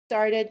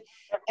started.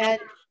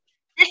 And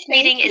this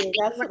meeting is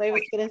that's what I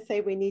was going to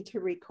say. We need to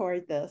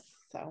record this.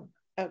 So,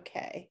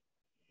 okay.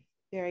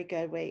 Very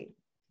good. Wait,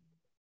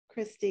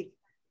 Christy,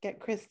 get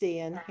Christy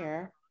in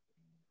here.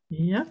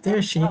 Yep,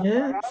 there she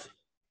is.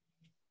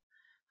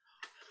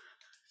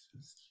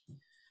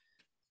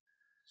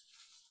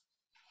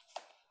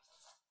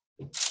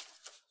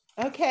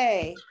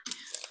 Okay.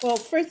 Well,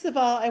 first of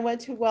all, I want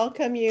to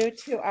welcome you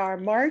to our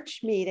March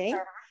meeting.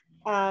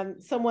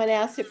 Someone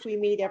asked if we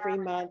meet every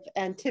month,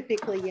 and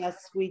typically, yes,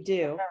 we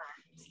do.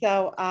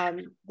 So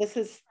this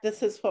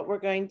is what we're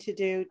going to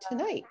do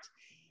tonight.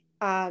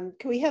 Can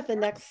we have the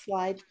next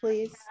slide,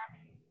 please?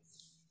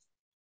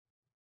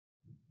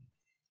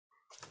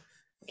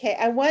 Okay,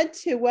 I want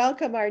to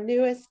welcome our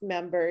newest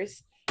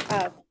members.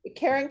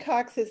 Karen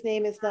Cox's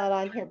name is not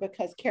on here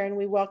because Karen,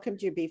 we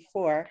welcomed you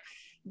before,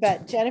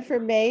 but Jennifer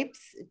Mapes,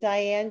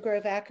 Diane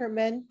Grove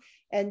Ackerman,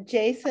 and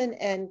Jason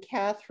and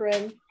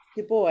Catherine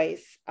Du Bois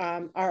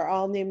are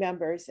all new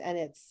members, and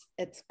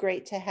it's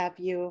great to have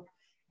you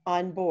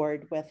on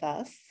board with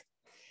us.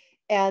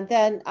 And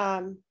then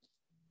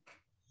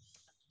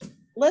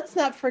let's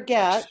not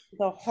forget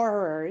the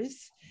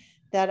horrors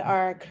that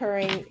are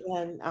occurring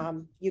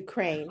in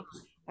Ukraine.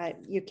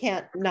 You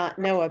can't not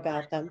know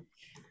about them.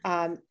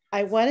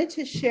 I wanted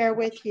to share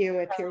with you,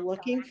 if you're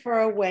looking for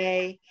a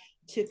way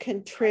to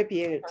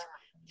contribute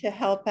to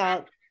help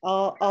out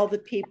all the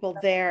people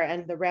there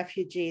and the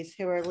refugees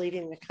who are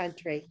leaving the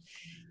country.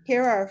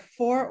 Here are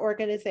 4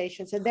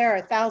 organizations, and there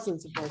are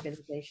thousands of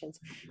organizations,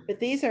 but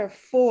these are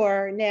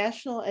 4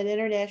 national and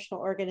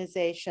international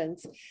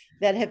organizations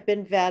that have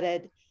been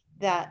vetted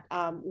that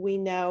we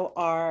know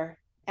are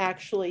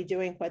actually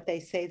doing what they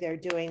say they're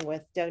doing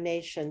with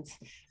donations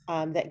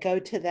that go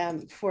to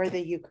them for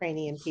the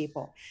Ukrainian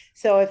people.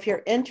 So if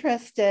you're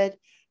interested,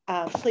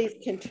 please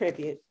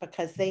contribute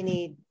because they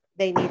need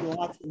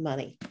lots of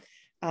money.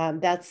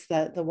 That's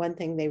the one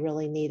thing they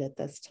really need at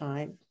this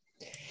time.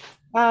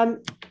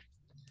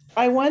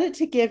 I wanted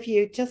to give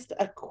you just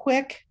a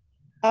quick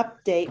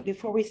update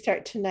before we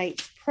start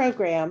tonight's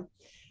program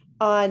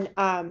on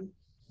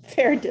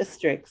fair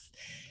districts.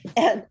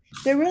 And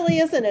there really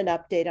isn't an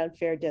update on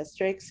fair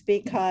districts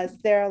because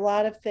there are a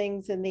lot of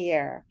things in the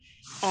air.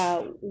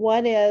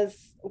 One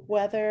is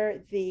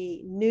whether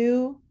the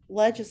new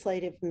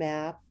legislative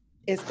map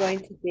is going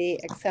to be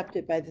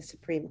accepted by the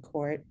Supreme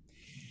Court.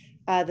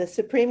 The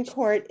Supreme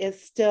Court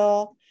is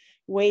still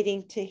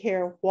waiting to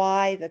hear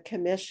why the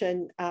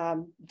commission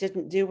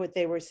didn't do what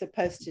they were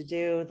supposed to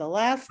do the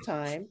last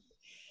time.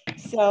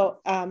 So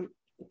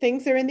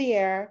things are in the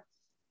air.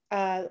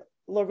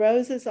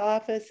 LaRosa's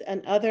office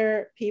and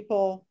other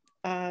people,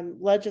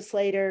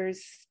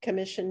 legislators,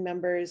 commission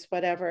members,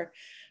 whatever,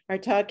 are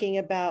talking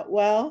about,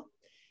 well,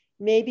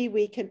 maybe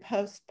we can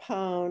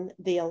postpone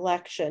the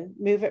election,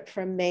 move it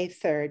from May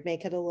 3rd,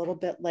 make it a little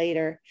bit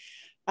later.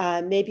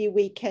 Maybe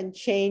we can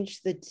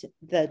change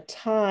the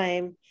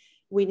time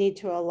we need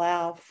to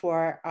allow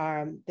for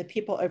the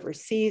people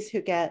overseas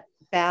who get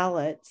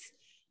ballots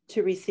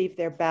to receive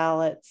their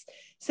ballots.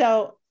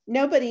 So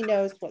nobody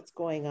knows what's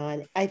going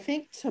on. I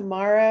think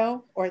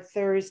tomorrow or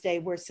Thursday,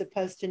 we're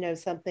supposed to know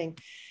something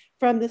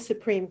from the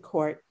Supreme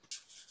Court,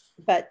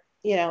 but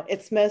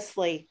it's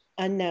mostly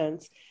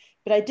unknowns.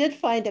 But I did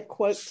find a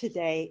quote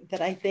today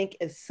that I think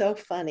is so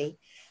funny.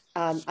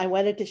 I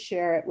wanted to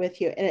share it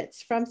with you, and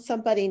it's from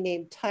somebody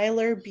named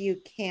Tyler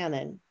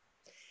Buchanan.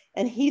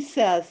 And he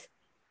says,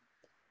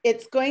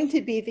 it's going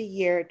to be the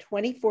year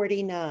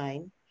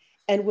 2049,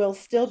 and we'll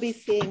still be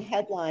seeing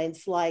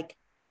headlines like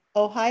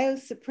Ohio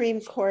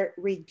Supreme Court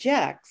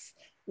rejects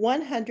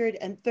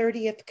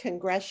 130th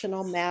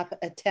congressional map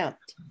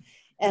attempt,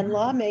 and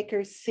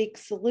lawmakers seek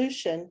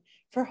solution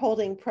for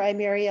holding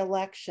primary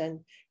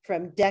election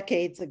from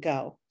decades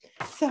ago.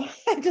 So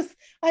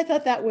I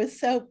thought that was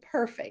so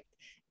perfect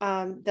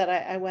that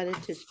I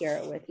wanted to share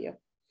it with you.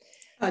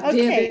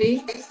 Okay.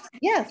 Debbie,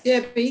 yes.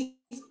 Debbie,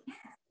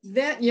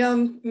 that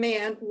young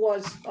man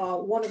was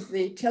one of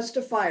the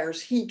testifiers.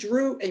 He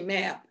drew a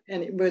map,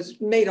 and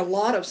it made a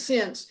lot of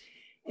sense.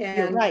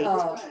 And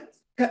right.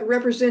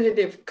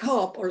 Representative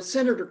Culp, or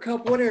Senator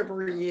Culp,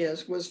 whatever he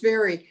is, was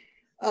very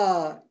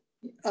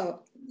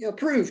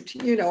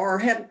approved, or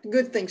had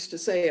good things to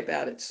say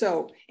about it.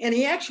 So, and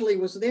he actually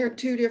was there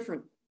 2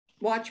 different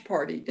watch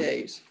party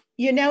days.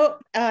 Now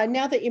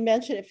that you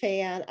mention it,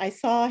 Fayan, I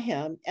saw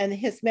him, and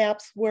his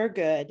maps were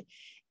good,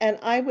 and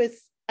I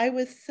was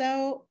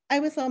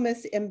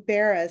almost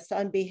embarrassed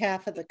on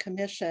behalf of the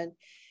commission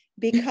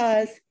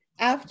because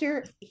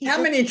after how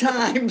many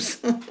times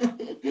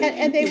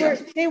and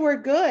they were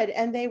good,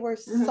 and they were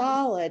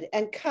solid,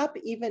 and Cup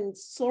even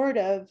sort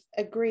of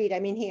agreed. I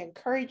mean, he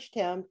encouraged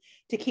him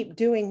to keep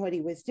doing what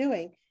he was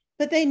doing,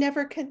 but they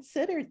never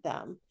considered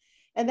them.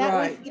 And that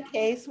was the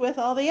case with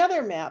all the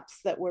other maps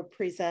that were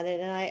presented.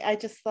 And I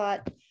just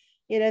thought,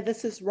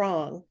 this is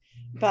wrong.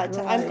 But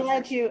I'm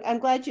Right.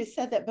 glad you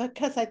said that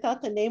because I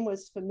thought the name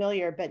was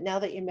familiar, but now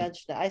that you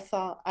mentioned it, I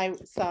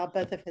saw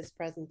both of his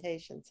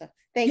presentations. So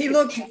thank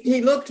you.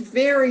 He looked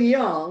very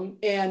young,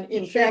 and He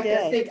in sure fact,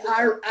 I did.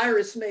 think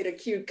Iris made a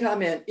cute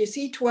comment. Is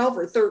he 12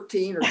 or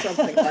 13 or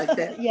something like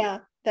that? Yeah,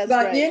 that's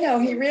But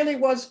right. he really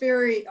was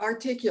very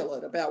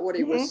articulate about what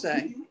he was Mhm.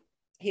 saying.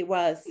 He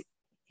was.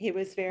 He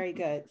was very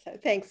good. So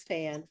thanks,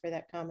 Fan, for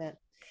that comment.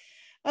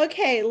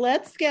 Okay,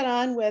 let's get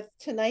on with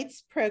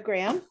tonight's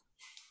program.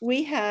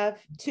 We have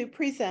two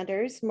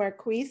presenters,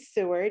 Marquise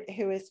Seward,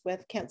 who is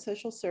with Kent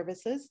Social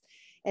Services,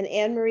 and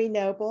Anne Marie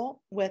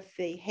Noble with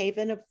the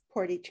Haven of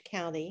Portage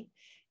County.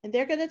 And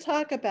they're going to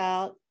talk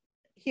about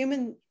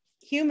human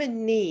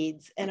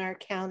needs in our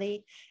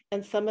county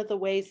and some of the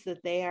ways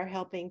that they are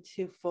helping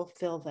to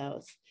fulfill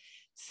those.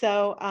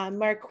 So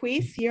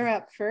Marquise, you're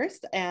up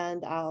first,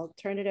 and I'll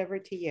turn it over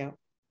to you.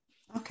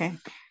 Okay.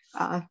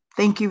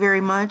 Thank you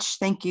very much.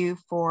 Thank you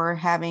for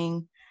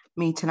having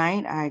me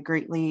tonight. I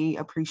greatly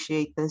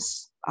appreciate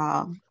this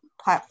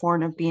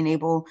platform of being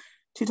able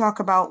to talk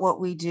about what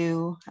we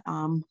do,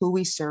 who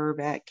we serve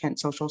at Kent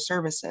Social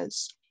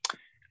Services.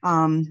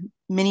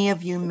 Many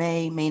of you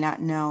may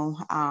not know,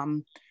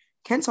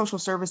 Kent Social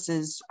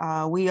Services,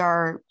 we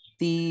are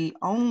the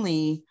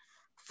only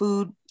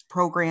food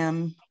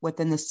program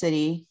within the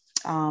city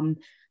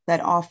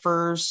that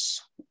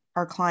offers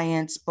our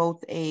clients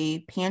both a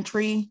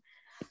pantry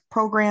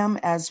program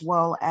as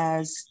well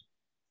as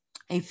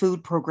a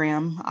food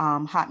program,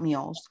 hot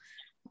meals.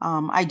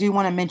 I do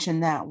want to mention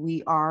that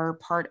we are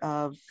part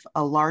of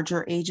a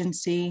larger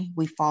agency.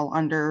 We fall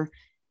under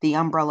the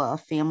umbrella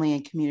of Family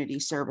and Community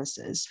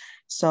Services.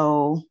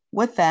 So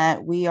with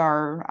that, we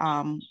are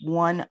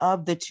one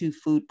of the two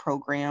food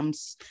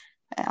programs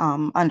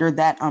under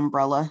that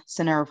umbrella,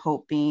 Center of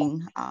Hope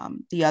being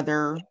the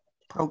other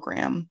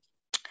program.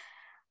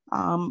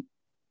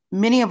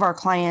 Many of our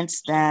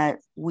clients that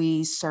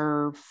we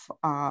serve,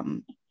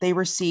 they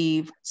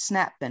receive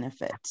SNAP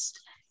benefits.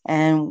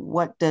 And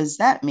what does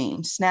that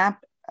mean? SNAP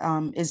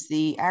is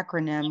the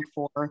acronym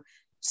for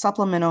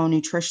Supplemental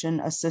Nutrition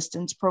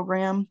Assistance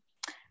Program.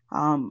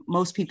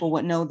 Most people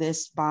would know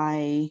this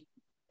by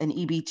an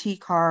EBT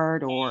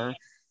card or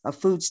a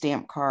food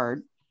stamp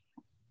card.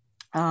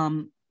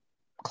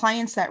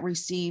 Clients that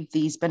receive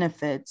these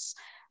benefits,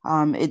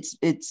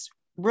 it's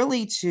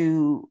really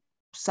to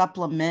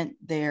supplement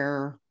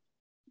their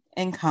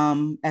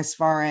income as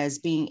far as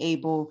being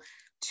able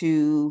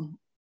to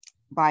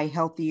buy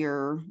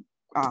healthier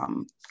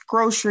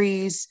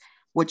groceries,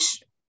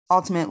 which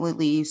ultimately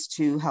leads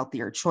to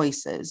healthier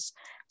choices.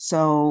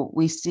 So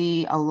we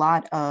see a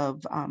lot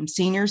of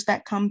seniors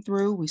that come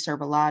through. We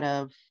serve a lot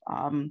of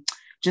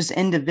just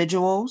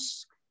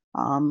individuals,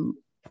 a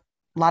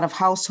lot of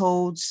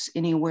households,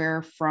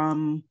 anywhere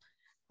from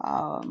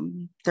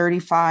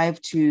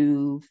 35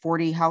 to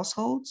 40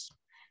 households.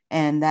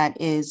 And that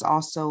is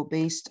also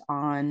based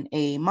on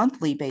a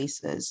monthly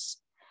basis.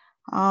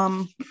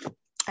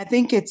 I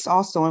think it's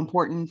also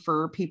important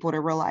for people to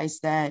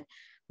realize that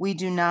we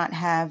do not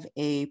have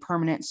a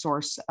permanent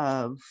source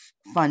of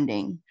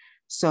funding.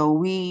 So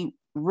we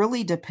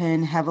really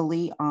depend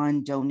heavily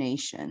on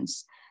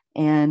donations.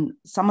 And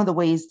some of the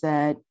ways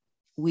that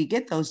we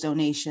get those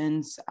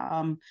donations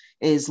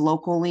is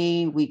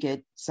locally. We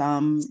get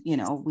some,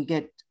 we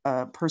get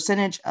a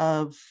percentage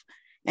of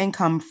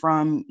income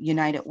from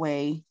United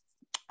Way.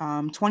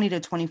 20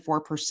 to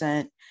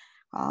 24%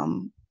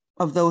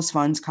 of those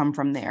funds come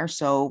from there.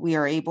 So we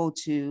are able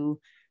to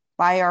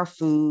buy our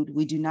food.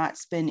 We do not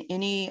spend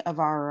any of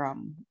our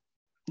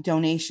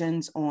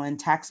donations on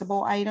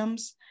taxable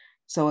items.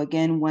 So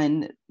again,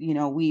 when,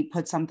 we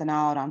put something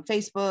out on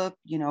Facebook,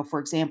 for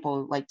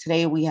example, like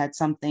today we had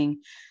something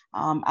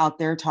out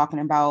there talking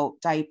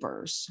about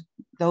diapers.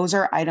 Those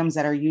are items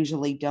that are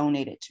usually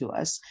donated to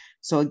us.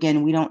 So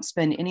again, we don't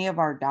spend any of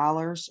our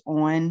dollars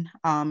on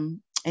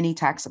any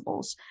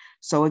taxables.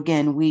 So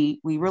again,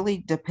 we really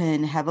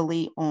depend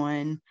heavily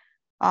on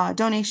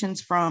donations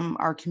from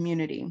our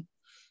community.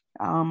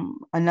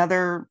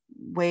 Another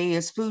way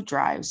is food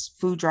drives.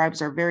 Food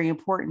drives are very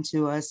important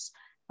to us.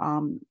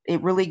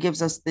 It really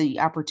gives us the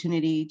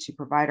opportunity to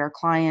provide our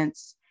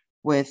clients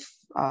with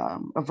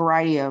a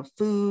variety of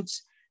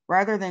foods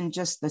rather than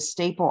just the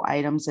staple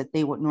items that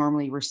they would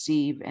normally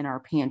receive in our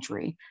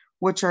pantry,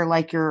 which are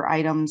like your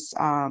items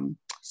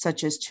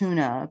such as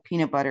tuna,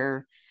 peanut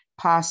butter,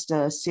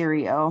 pasta,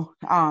 cereal.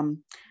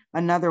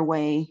 Another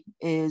way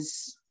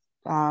is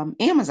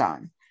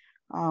Amazon.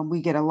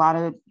 We get a lot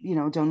of,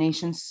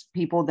 donations,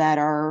 people that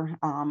are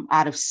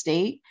out of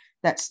state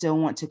that still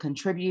want to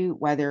contribute,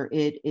 whether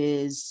it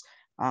is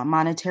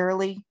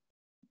monetarily.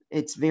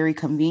 It's very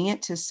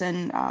convenient to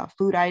send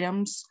food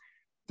items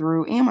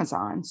through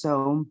Amazon.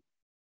 So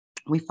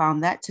we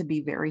found that to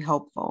be very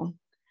helpful.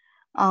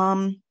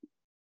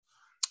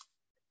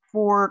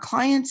 For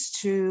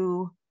clients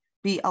to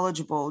be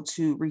eligible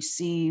to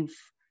receive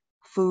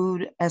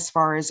food as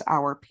far as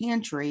our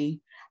pantry,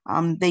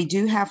 they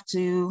do have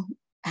to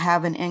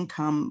have an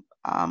income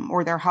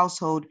or their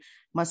household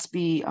must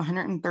be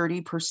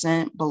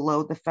 130%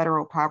 below the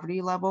federal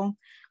poverty level.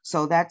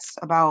 So that's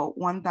about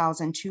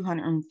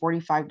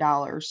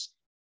 $1,245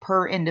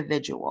 per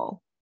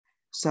individual.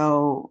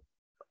 So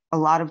a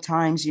lot of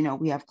times, you know,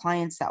 we have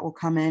clients that will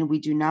come in. We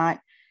do not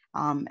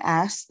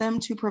ask them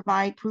to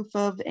provide proof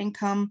of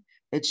income.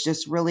 It's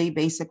just really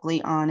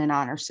basically on an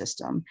honor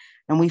system.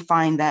 And we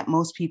find that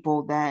most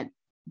people that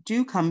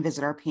do come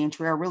visit our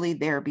pantry are really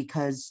there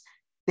because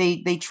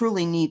they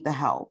truly need the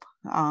help.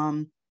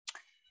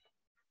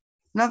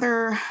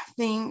 Another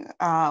thing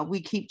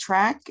we keep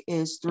track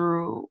is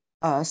through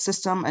a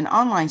system, an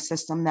online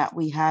system that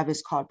we have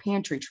is called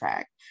Pantry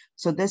Track.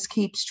 So this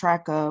keeps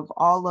track of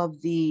all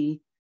of the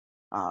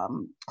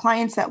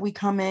clients that we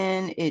come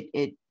in.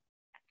 It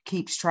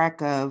keeps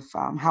track of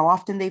how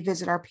often they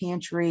visit our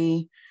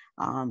pantry,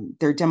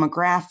 their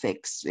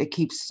demographics. It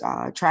keeps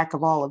track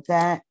of all of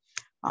that.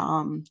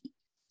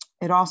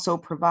 It also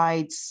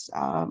provides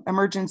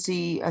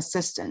emergency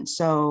assistance.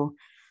 So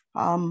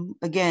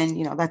again,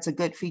 you know, that's a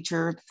good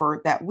feature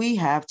that we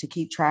have to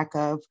keep track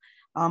of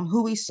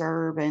who we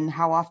serve and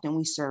how often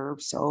we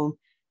serve. So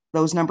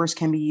those numbers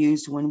can be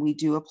used when we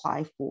do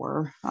apply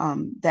for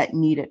that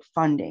needed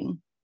funding.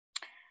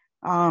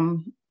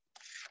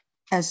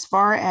 As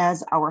far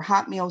as our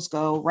hot meals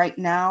go, right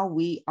now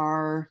we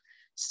are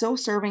still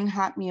serving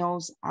hot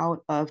meals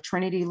out of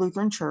Trinity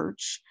Lutheran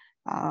Church.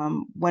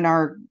 When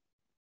our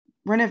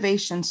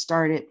renovation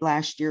started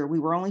last year, we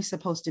were only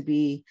supposed to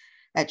be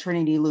at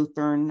Trinity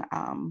Lutheran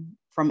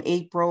from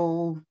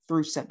April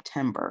through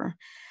September.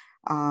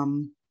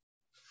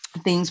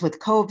 Things with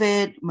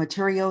COVID,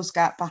 materials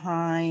got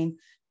behind,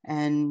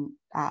 and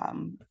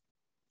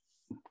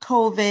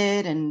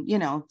COVID and, you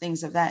know,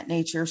 things of that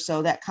nature.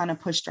 So that kind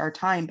of pushed our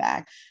time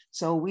back.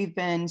 So we've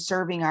been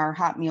serving our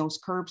hot meals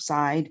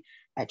curbside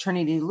at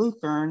Trinity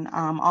Lutheran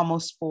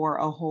almost for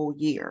a whole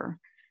year.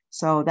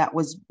 So that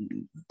was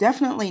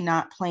definitely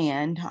not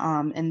planned.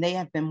 And they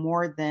have been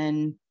more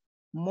than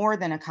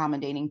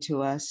accommodating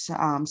to us.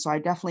 So I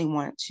definitely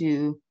want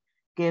to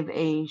give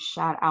a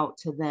shout out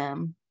to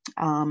them.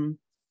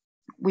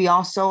 We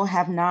also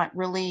have not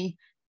really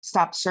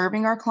stopped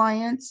serving our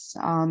clients.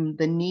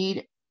 The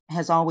need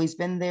has always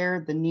been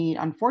there. The need,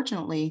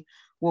 unfortunately,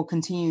 will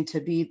continue to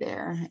be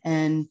there.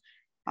 And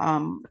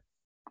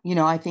you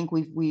know, I think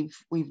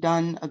we've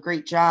done a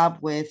great job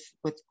with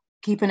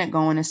keeping it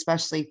going,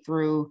 especially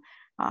through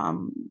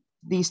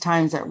these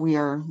times that we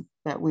are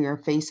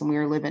facing, we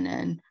are living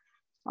in.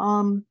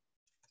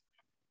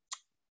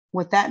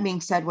 With that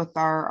being said, with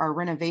our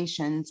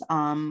renovations,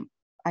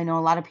 I know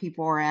a lot of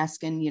people are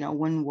asking, you know,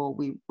 when will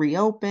we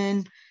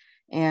reopen?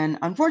 And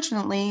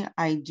unfortunately,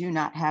 I do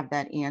not have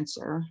that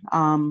answer.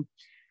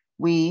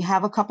 We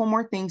have a couple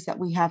more things that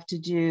we have to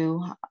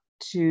do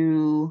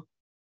to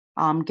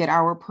get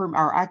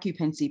our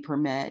occupancy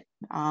permit.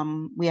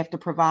 We have to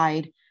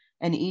provide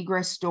an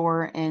egress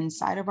door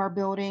inside of our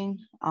building.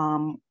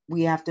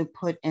 We have to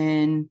put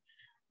in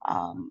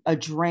a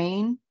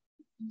drain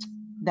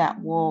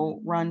that will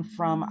run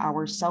from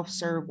our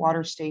self-serve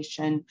water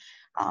station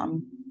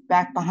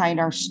back behind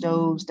our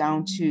stoves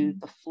down to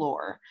the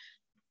floor.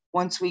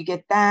 Once we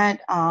get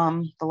that,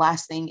 the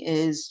last thing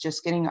is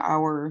just getting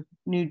our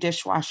new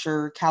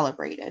dishwasher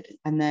calibrated.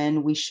 And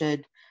then we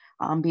should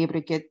be able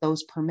to get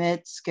those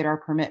permits, get our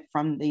permit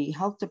from the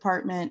health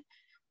department.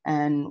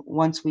 And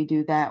once we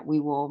do that, we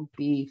will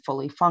be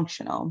fully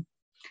functional.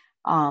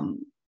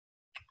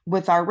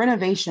 With our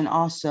renovation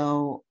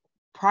also,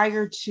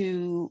 prior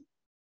to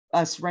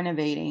us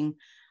renovating,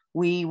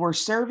 we were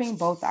serving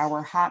both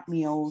our hot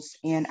meals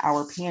and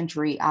our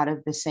pantry out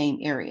of the same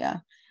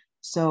area.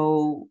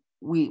 So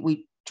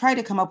we try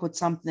to come up with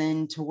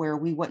something to where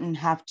we wouldn't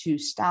have to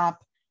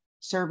stop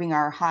serving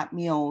our hot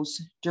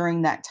meals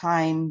during that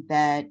time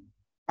that,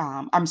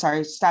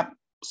 stop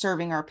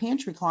serving our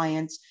pantry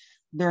clients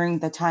during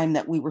the time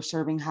that we were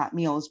serving hot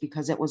meals,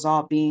 because it was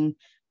all being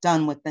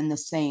done within the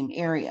same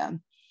area.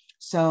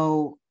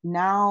 So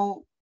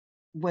now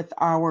with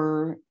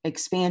our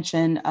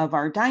expansion of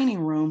our dining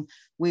room,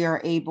 we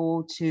are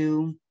able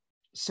to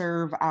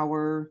serve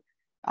our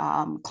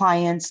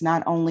clients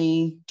not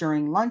only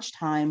during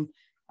lunchtime,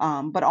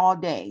 but all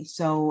day.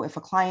 So if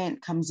a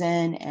client comes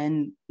in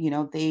and, you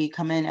know, they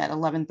come in at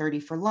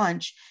 11:30 for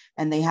lunch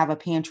and they have a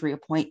pantry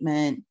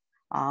appointment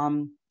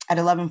at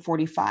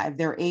 11:45,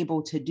 they're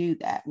able to do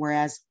that.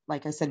 Whereas,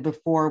 like I said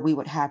before, we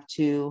would have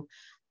to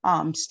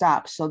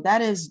stop. So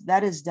that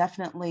is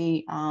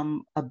definitely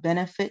a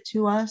benefit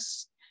to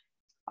us.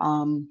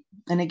 And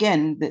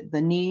again,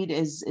 the need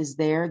is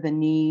there. The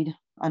need,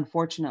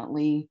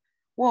 unfortunately,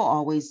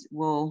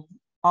 will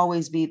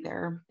always be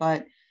there.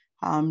 But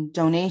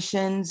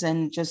donations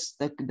and just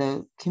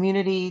the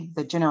community,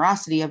 the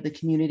generosity of the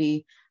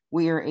community,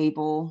 we are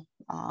able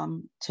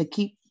to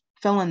keep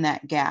filling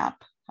that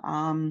gap.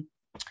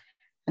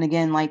 And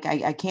again, like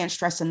I can't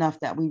stress enough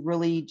that we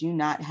really do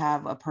not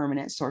have a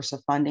permanent source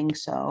of funding.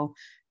 So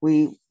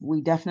we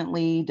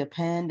definitely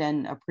depend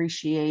and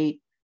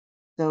appreciate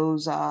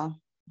those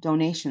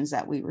donations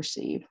that we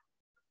receive.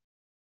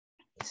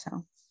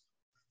 So.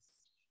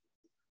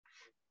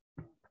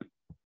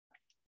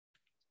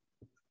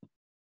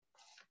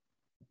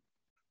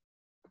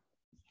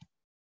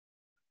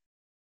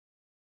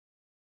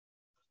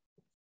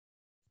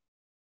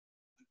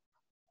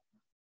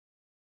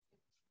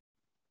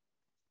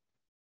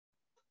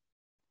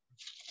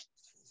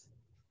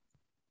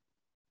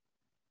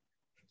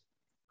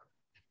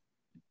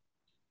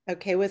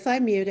 Okay, was I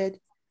muted?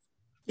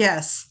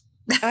 Yes.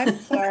 I'm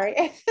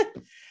sorry.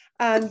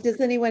 Does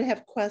anyone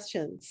have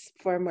questions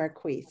for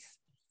Marquise?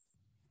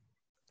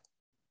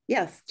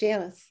 Yes,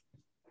 Janice.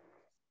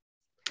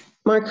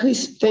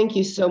 Marquise, thank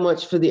you so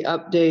much for the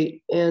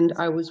update. And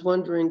I was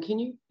wondering, can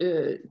you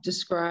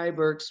describe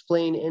or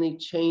explain any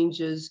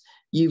changes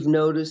you've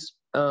noticed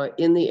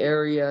in the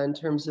area in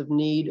terms of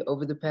need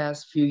over the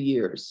past few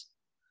years?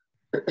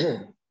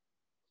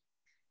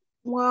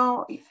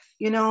 Well,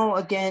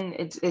 again,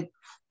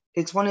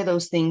 it's one of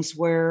those things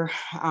where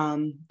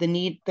the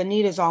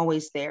need is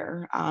always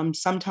there.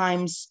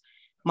 Sometimes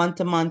month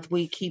to month,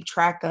 we keep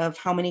track of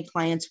how many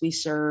clients we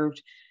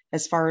served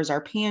as far as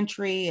our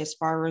pantry, as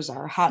far as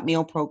our hot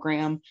meal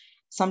program.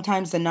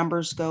 Sometimes the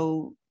numbers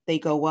go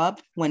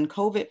up. When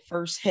COVID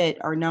first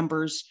hit, our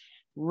numbers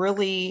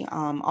really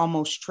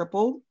almost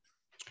tripled.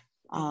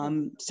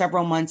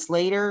 Several months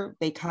later,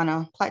 they kind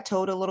of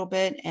plateaued a little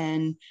bit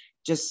and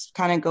just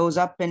kind of goes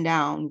up and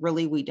down.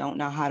 Really, we don't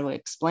know how to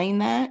explain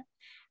that.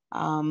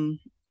 I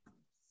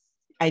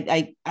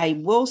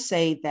will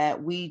say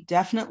that we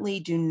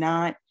definitely do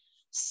not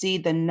see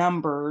the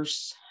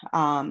numbers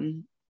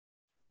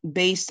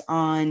based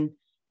on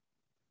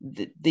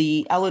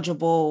the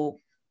eligible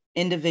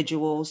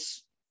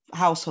individuals,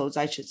 households,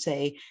 I should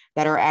say,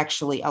 that are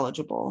actually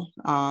eligible.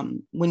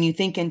 When you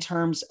think in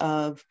terms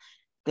of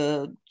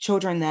the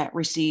children that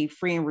receive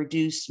free and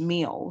reduced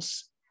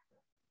meals,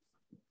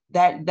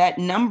 that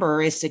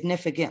number is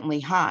significantly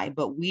high,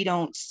 but we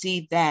don't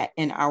see that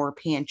in our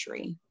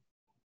pantry.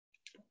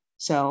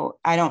 So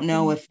I don't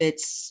know if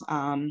it's,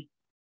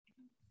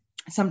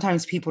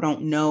 sometimes people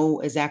don't know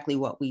exactly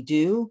what we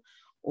do,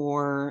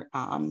 or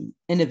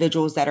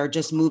individuals that are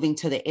just moving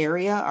to the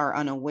area are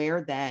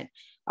unaware that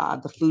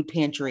the food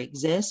pantry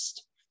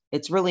exists.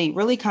 It's really,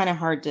 really kind of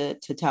hard to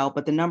tell,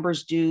 but the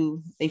numbers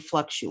they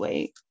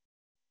fluctuate.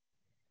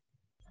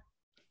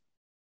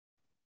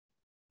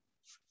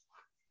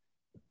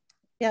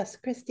 Yes,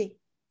 Christy.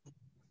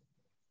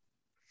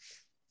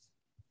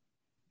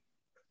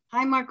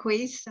 Hi,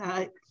 Marquise.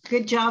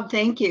 Good job.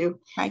 Thank you.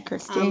 Hi,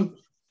 Christy.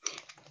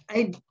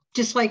 I'd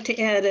just like to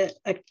add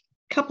a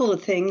couple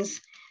of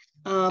things.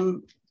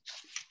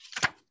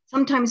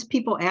 Sometimes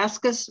people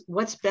ask us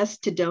what's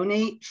best to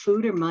donate,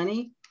 food or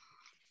money.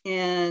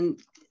 And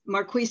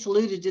Marquise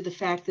alluded to the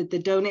fact that the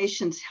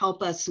donations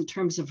help us in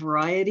terms of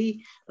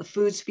variety of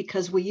foods,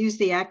 because we use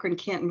the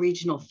Akron-Canton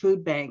Regional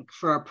Food Bank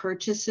for our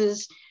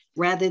purchases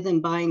rather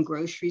than buying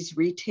groceries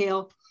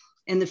retail.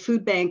 And the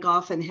food bank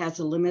often has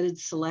a limited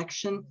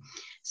selection.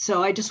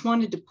 So I just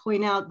wanted to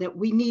point out that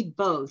we need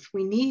both.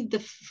 We need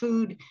the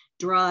food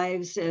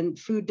drives and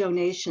food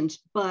donations,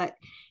 but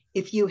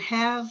if you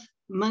have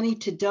money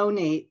to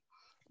donate,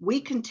 we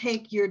can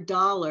take your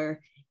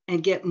dollar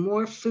and get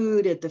more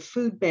food at the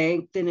food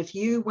bank than if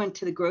you went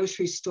to the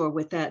grocery store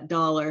with that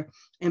dollar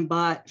and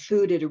bought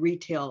food at a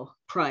retail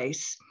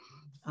price.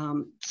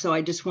 So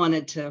I just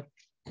wanted to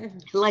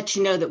let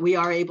you know that we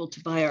are able to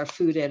buy our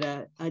food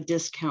at a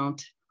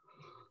discount.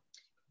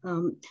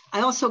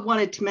 I also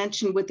wanted to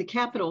mention with the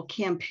capital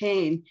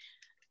campaign,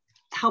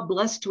 how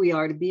blessed we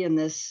are to be in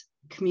this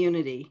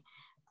community.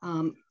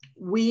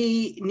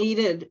 We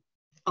needed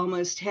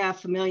almost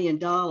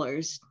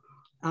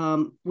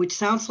 $500,000, which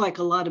sounds like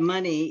a lot of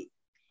money.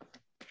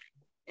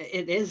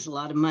 It is a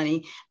lot of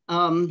money.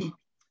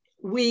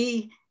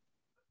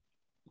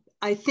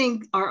 I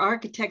think our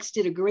architects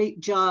did a great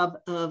job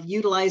of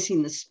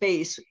utilizing the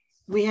space.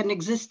 We had an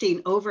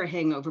existing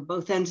overhang over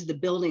both ends of the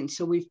building,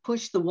 so we've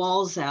pushed the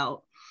walls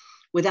out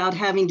without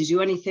having to do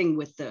anything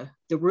with the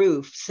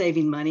roof,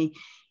 saving money.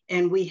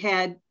 And we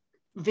had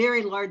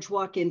very large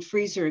walk-in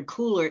freezer and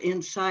cooler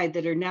inside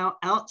that are now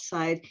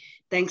outside,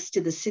 thanks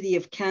to the City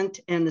of Kent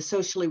and the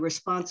socially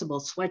responsible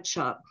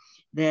sweatshop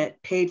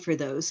that paid for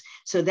those.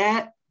 So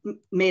that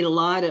made a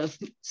lot of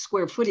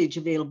square footage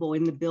available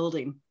in the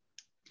building.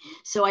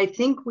 So I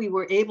think we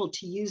were able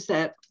to use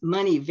that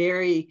money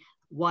very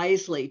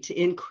wisely to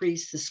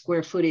increase the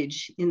square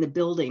footage in the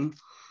building.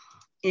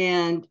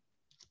 And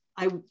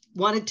I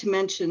wanted to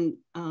mention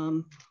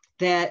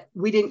that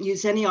we didn't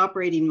use any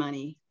operating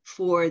money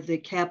for the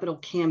capital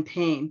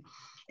campaign.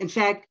 In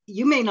fact,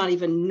 you may not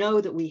even know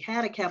that we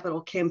had a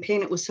capital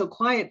campaign. It was so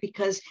quiet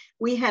because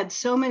we had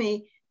so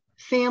many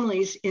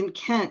families in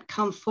Kent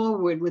come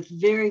forward with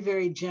very,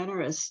 very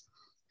generous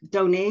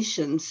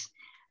donations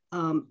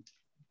that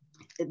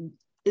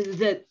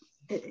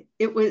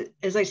it was,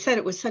 as I said,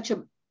 it was such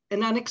an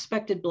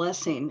unexpected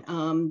blessing,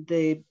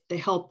 the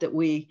help that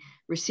we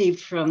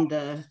received from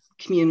the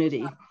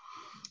community.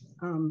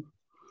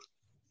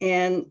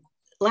 And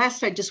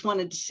last, I just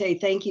wanted to say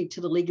thank you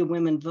to the League of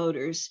Women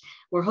Voters.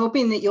 We're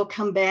hoping that you'll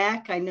come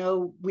back. I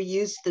know we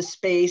used the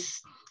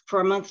space for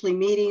our monthly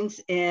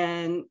meetings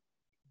and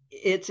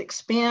it's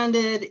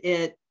expanded.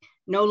 It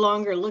no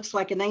longer looks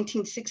like a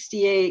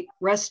 1968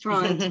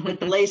 restaurant with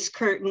the lace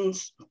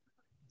curtains.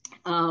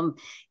 It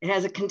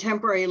has a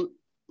contemporary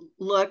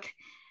look,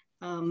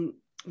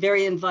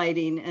 very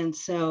inviting. And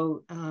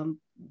so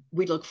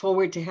we look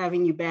forward to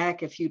having you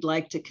back if you'd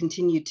like to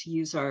continue to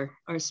use our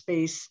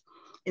space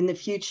in the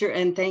future.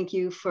 And thank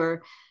you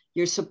for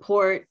your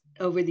support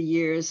over the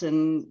years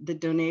and the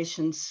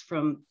donations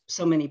from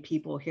so many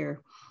people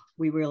here.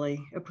 We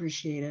really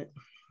appreciate it.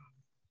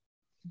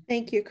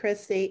 Thank you,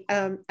 Christy.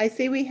 I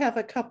see we have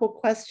a couple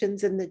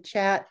questions in the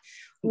chat.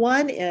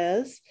 One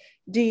is,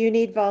 do you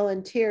need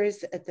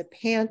volunteers at the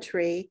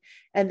pantry?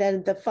 And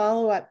then the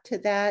follow-up to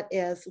that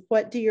is,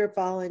 what do your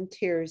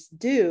volunteers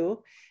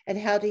do and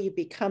how do you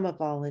become a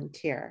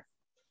volunteer?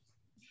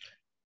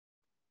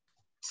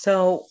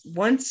 So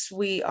once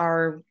we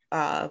are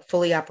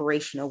fully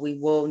operational, we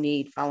will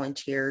need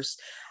volunteers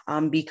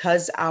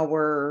because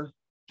our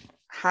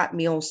hot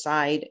meal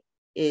side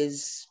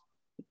is,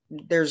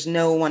 there's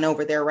no one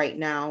over there right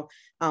now.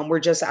 We're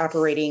just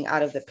operating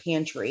out of the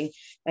pantry,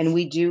 and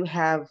we do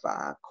have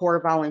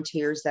core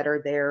volunteers that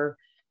are there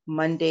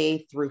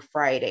Monday through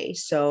Friday.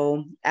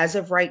 So as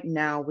of right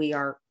now, we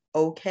are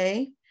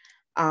okay.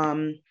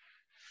 The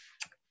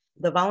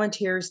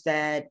volunteers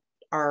that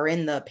are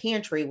in the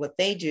pantry, what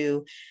they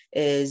do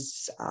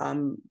is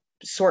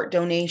sort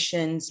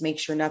donations, make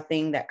sure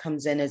nothing that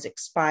comes in is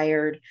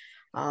expired.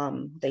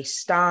 They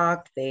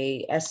stock,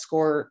 they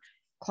escort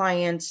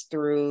clients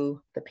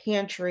through the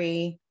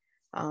pantry.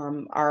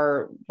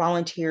 Our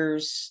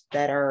volunteers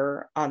that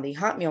are on the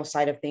hot meal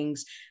side of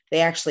things, they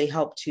actually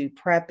help to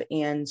prep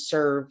and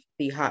serve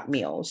the hot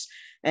meals.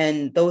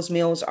 And those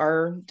meals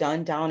are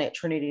done down at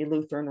Trinity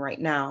Lutheran right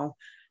now.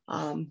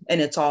 And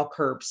it's all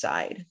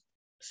curbside.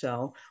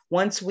 So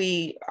once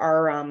we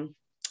are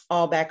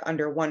all back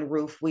under one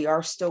roof, we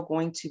are still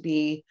going to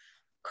be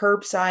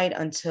curbside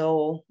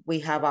until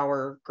we have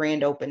our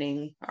grand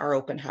opening, our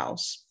open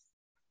house.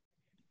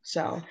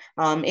 So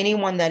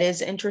anyone that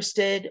is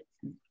interested,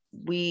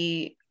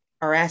 we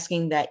are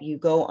asking that you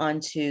go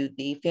onto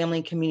the Family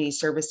and Community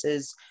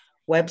Services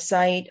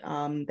website,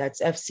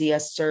 that's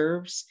FCS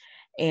Serves,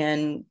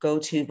 and go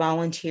to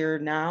volunteer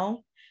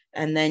now.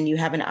 And then you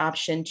have an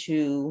option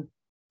to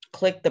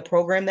click the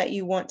program that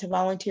you want to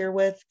volunteer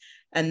with.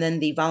 And then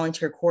the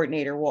volunteer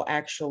coordinator will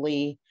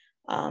actually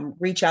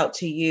reach out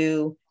to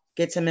you,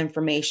 get some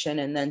information,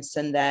 and then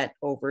send that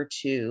over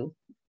to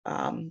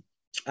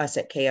us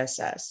at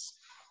KSS.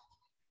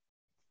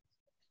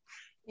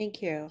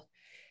 Thank you.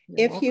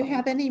 You're If you welcome.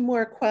 have any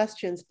more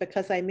questions,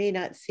 because I may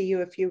not see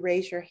you if you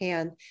raise your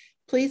hand,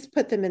 please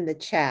put them in the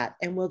chat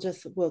and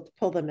we'll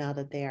pull them out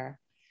of there.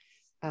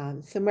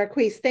 So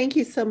Marquise, thank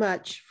you so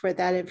much for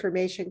that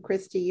information.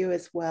 Christy, you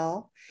as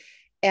well.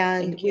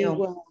 And we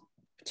will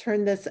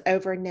turn this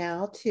over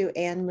now to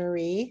Anne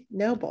Marie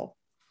Noble.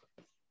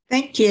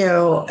 Thank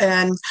you.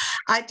 And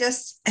I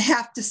just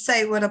have to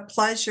say what a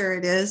pleasure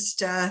it is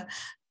to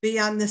be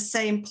on the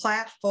same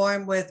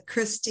platform with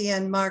Christy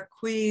and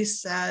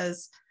Marquise.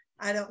 As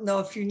I don't know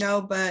if you know,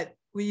 but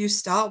we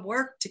used to all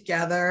work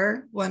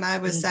together when I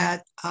was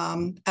at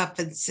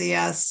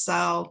FNCS.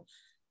 So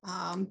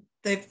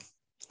they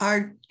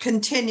are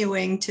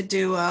continuing to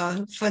do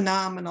a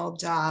phenomenal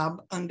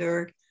job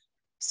under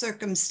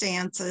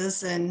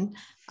circumstances. And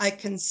I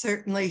can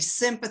certainly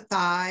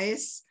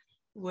sympathize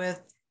with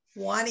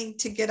wanting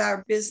to get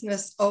our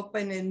business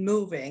open and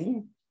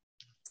moving.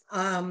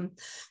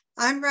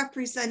 I'm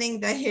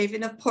representing the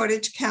Haven of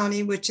Portage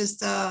County, which is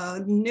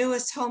the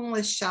newest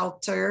homeless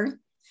shelter.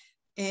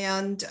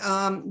 And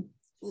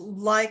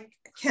like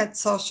Kent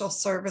Social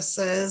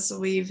Services,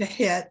 we've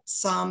hit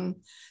some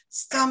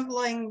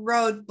stumbling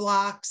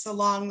roadblocks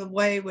along the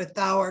way with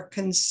our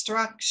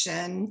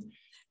construction.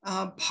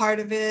 Part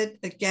of it,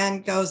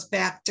 again, goes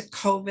back to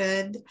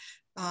COVID,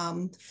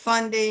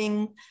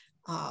 funding,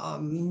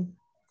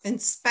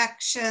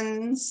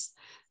 inspections.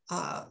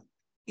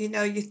 You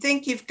know, you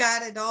think you've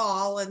got it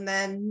all, and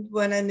then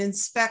when an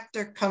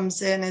inspector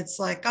comes in, it's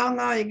like, oh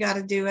no, you got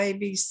to do A,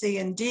 B, C,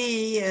 and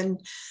D, and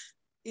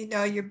you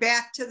know, you're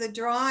back to the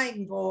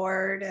drawing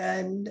board,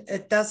 and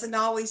it doesn't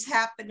always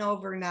happen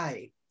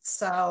overnight.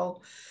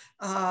 So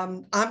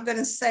I'm going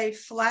to say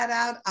flat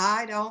out,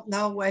 I don't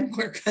know when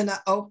we're going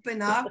to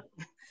open up.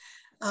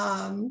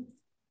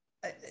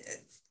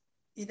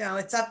 You know,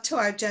 it's up to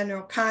our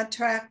general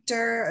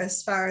contractor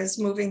as far as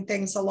moving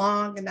things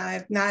along, and I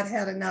have not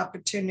had an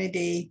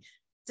opportunity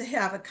to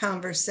have a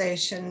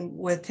conversation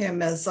with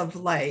him as of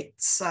late.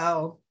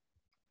 So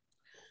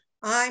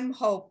I'm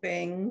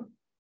hoping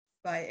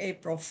by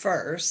April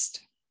 1st,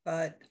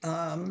 but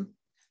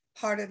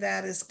part of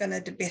that is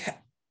going to be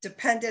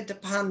dependent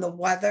upon the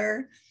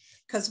weather,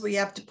 because we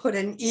have to put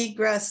an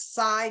egress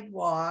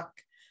sidewalk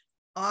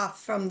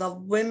off from the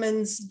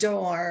women's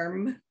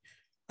dorm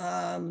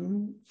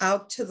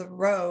out to the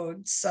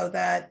road, so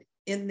that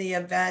in the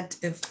event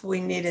if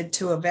we needed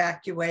to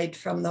evacuate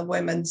from the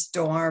women's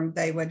dorm,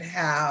 they would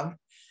have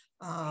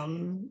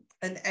an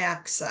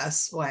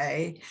access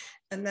way.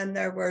 And then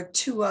there were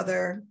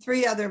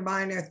three other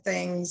minor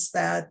things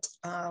that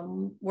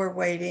we're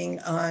waiting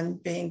on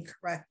being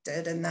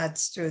corrected, and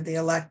that's through the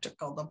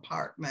electrical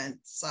department.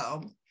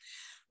 So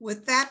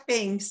with that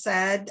being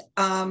said,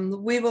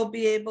 we will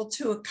be able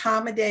to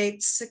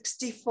accommodate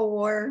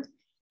 64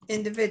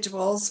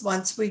 individuals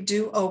once we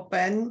do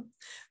open.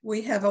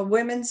 We have a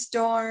women's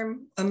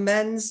dorm, a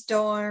men's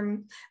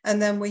dorm,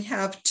 and then we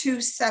have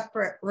 2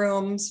 separate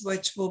rooms,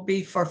 which will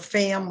be for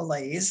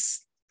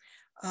families.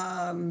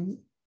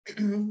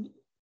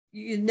 You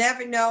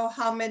never know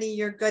how many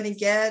you're going to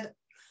get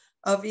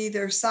of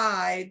either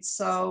side.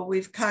 So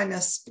we've kind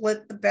of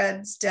split the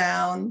beds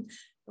down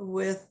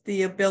with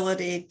the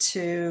ability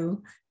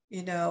to,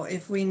 you know,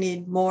 if we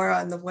need more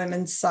on the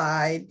women's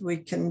side, we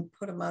can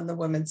put them on the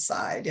women's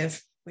side.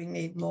 If we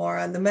need more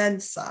on the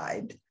men's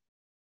side.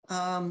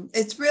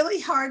 It's really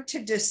hard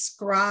to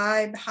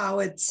describe how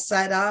it's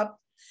set up,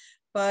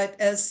 but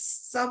as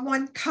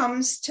someone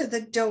comes to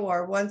the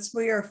door, once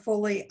we are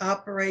fully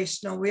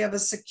operational, we have a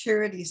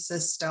security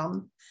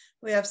system.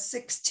 We have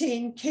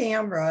 16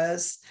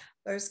 cameras.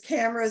 There's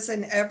cameras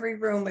in every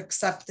room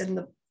except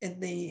in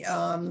the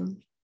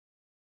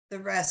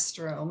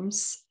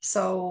restrooms.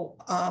 So,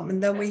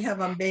 and then we have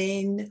a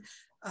main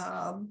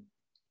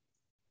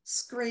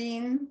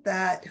screen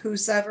that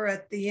who's ever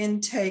at the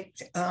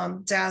intake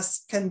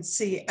desk can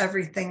see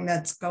everything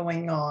that's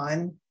going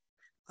on.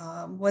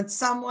 When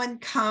someone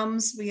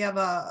comes, we have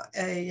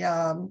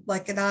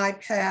like an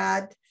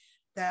iPad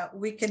that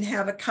we can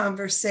have a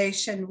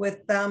conversation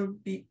with them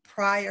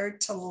prior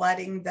to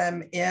letting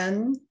them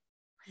in.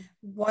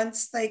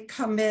 Once they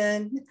come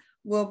in,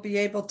 we'll be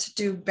able to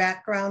do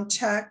background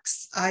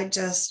checks. I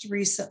just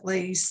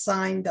recently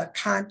signed a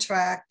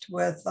contract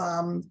with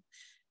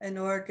an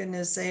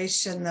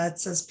organization that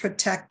says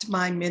Protect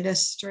My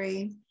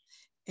Ministry,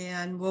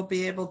 and we'll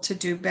be able to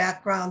do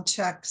background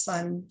checks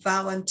on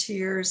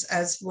volunteers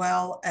as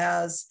well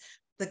as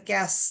the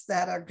guests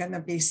that are going to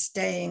be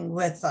staying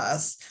with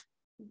us.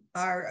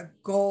 Our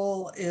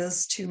goal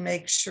is to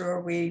make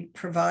sure we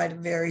provide a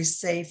very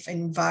safe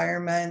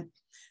environment.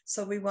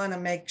 So we want to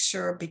make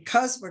sure,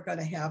 because we're going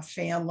to have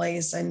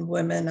families and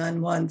women on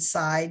one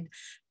side,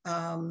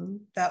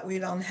 that we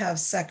don't have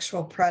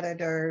sexual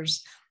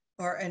predators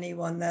or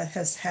anyone that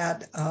has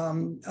had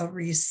a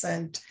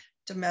recent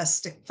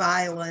domestic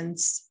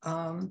violence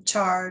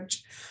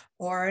charge,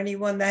 or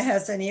anyone that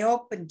has any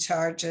open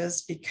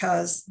charges,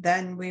 because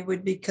then we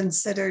would be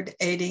considered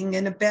aiding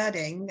and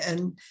abetting,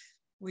 and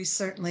we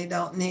certainly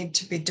don't need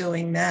to be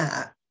doing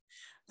that.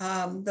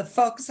 The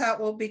folks that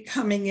will be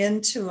coming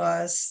into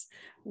us,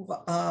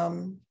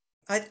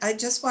 I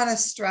just want to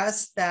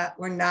stress that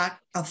we're not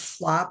a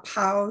flop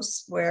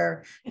house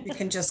where you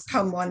can just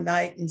come one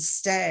night and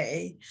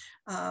stay.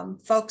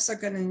 Folks are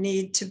going to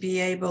need to be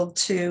able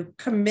to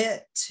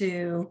commit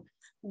to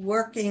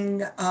working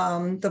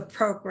the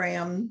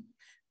program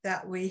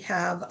that we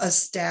have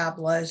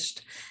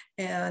established.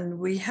 And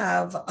we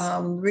have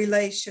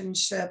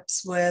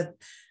relationships with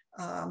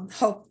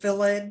Hope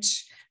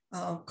Village,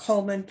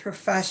 Coleman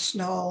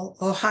Professional,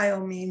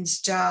 Ohio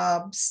Means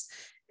Jobs,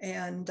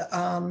 and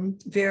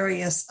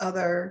various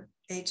other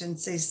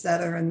agencies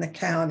that are in the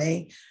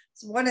county.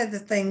 So one of the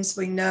things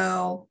we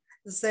know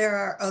is there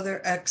are other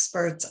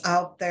experts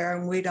out there,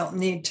 and we don't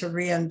need to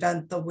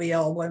reinvent the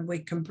wheel when we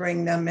can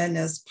bring them in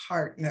as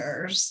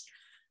partners.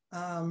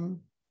 As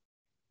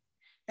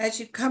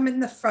you come in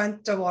the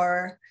front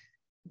door,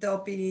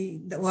 there'll be,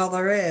 well,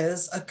 there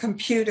is a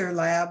computer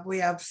lab. We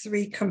have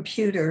 3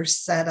 computers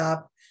set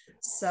up.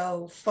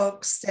 So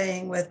folks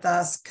staying with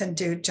us can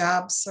do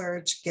job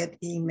search, get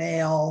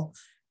email,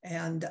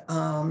 and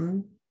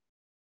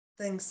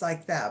things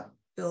like that,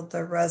 build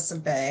their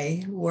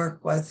resume,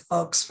 work with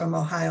folks from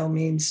Ohio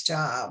Means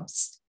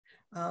Jobs.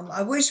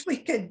 I wish we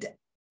could,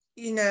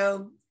 you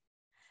know,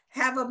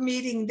 have a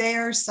meeting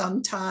there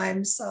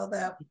sometime so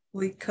that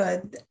we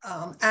could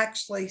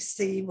actually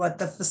see what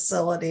the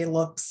facility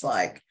looks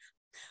like.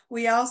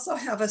 We also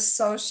have a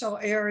social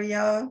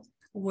area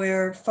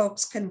where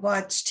folks can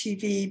watch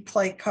TV,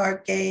 play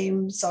card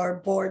games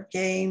or board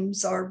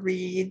games or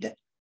read.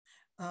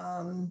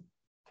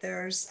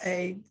 There's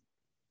a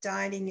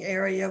dining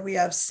area. We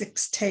have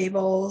 6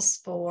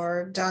 tables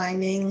for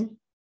dining.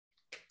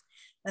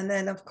 And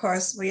then of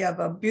course we have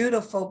a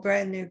beautiful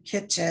brand new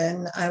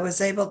kitchen. I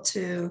was able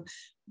to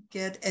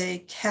get a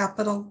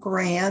capital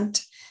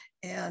grant,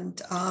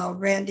 and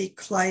Randy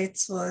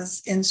Kleitz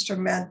was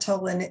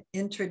instrumental in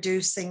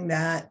introducing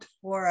that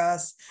for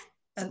us.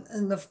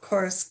 And of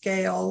course,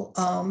 Gail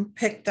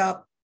picked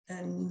up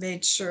and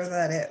made sure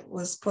that it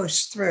was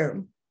pushed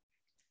through.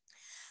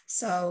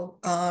 So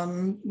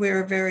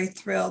we're very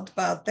thrilled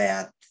about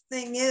that. The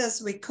thing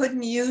is, we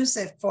couldn't use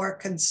it for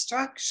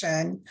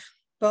construction,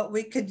 but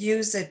we could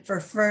use it for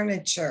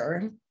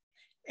furniture.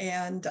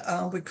 And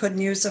we couldn't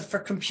use it for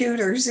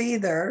computers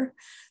either.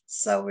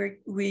 So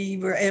we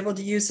were able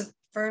to use it for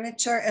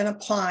furniture and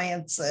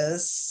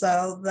appliances.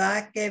 So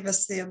that gave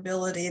us the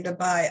ability to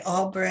buy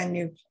all brand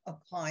new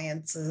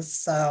appliances.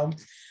 So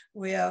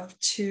we have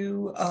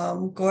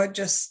 2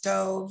 gorgeous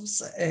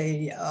stoves,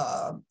 a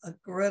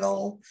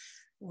griddle.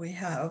 We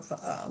have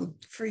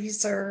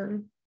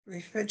freezer,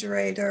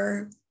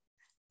 refrigerator.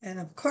 And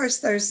of course,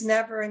 there's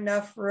never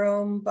enough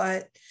room,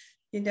 but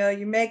you know,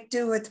 you make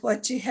do with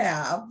what you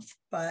have,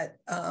 but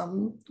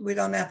we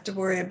don't have to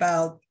worry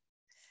about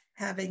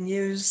having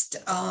used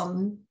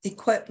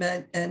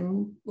equipment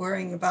and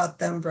worrying about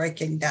them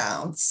breaking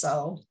down.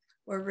 So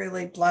we're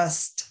really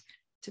blessed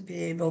to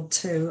be able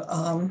to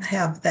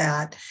have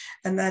that.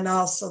 And then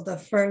also the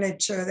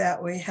furniture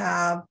that we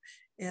have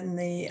in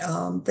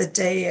the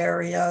day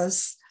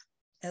areas,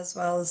 as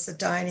well as the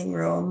dining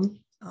room,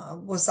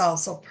 was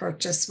also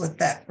purchased with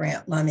that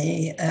grant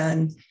money.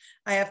 And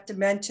I have to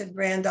mention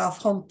Randolph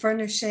Home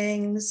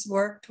Furnishings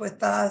worked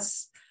with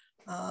us,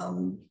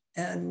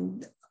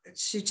 and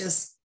she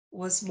just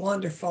was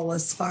wonderful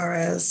as far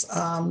as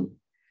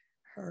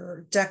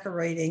her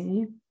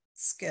decorating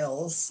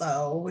skills.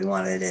 So we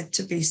wanted it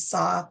to be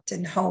soft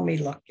and homey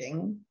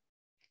looking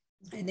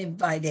and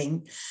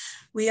inviting.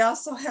 We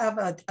also have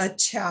a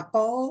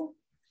chapel,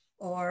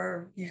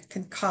 or you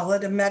can call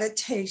it a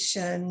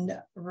meditation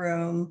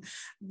room,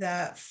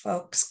 that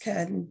folks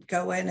can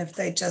go in if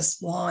they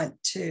just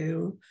want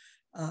to,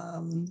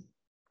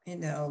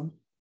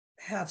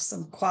 have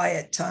some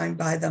quiet time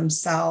by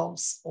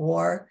themselves.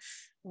 Or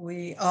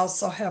we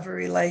also have a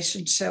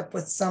relationship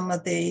with some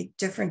of the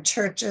different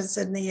churches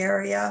in the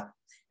area,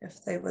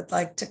 if they would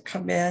like to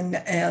come in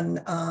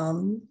and,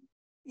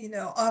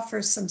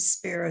 offer some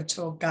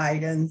spiritual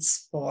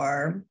guidance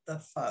for the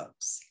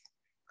folks.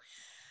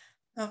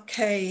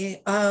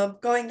 Okay,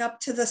 going up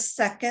to the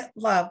second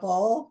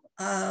level,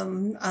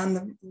 on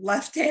the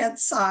left-hand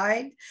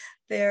side,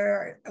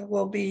 there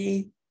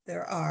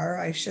are,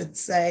 I should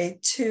say,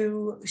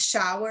 2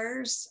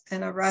 showers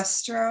and a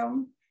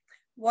restroom.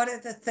 One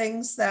of the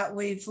things that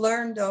we've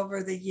learned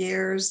over the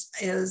years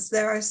is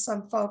there are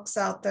some folks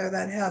out there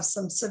that have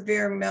some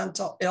severe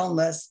mental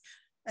illness,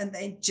 and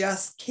they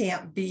just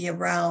can't be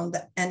around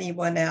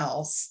anyone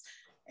else.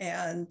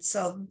 And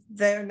so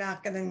they're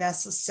not going to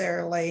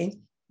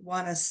necessarily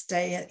want to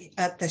stay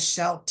at the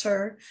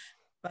shelter,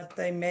 but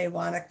they may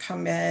want to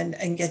come in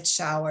and get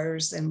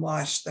showers and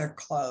wash their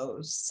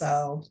clothes.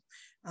 So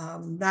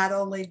not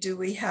only do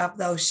we have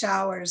those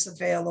showers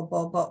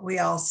available, but we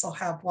also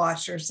have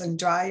washers and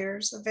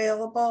dryers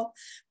available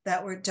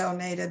that were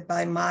donated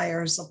by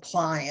Myers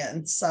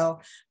Appliance.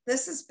 So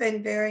this has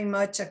been very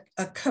much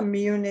a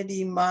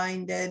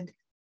community-minded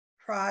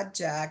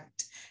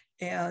project.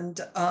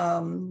 And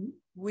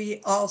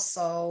we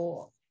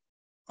also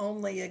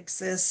only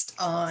exist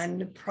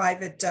on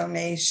private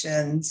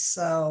donations.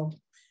 So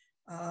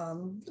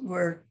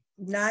we're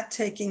not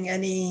taking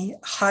any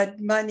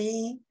HUD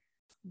money,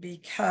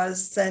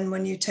 because then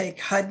when you take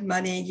HUD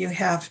money, you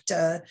have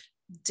to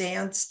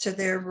dance to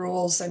their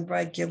rules and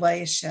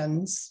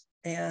regulations.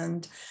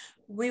 And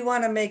we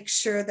want to make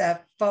sure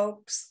that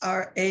folks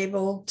are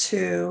able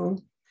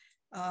to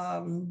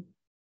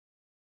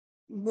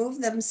move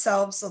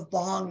themselves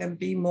along and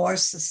be more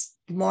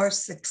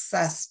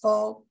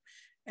successful.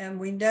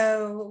 And we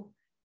know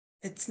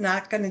it's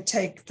not going to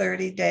take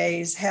 30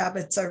 days.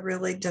 Habits are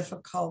really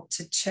difficult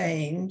to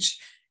change.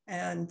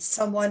 And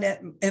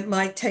it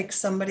might take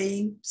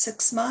somebody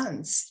 6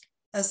 months,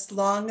 as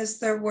long as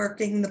they're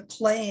working the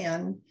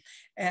plan.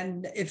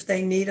 And if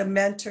they need a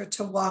mentor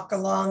to walk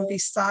along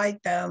beside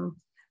them,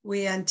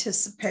 we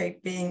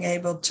anticipate being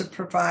able to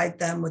provide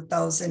them with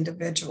those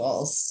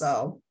individuals.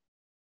 So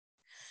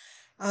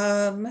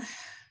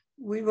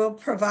we will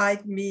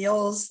provide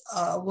meals.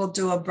 We'll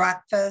do a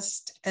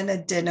breakfast and a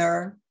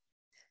dinner.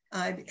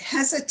 I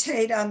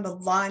hesitate on the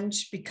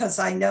lunch because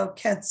I know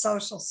Kent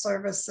Social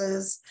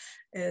Services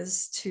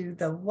is to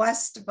the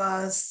west of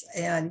us,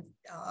 and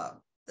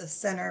the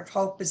Center of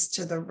Hope is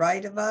to the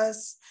right of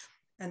us.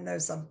 And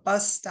there's a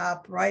bus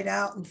stop right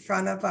out in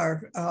front of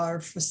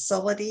our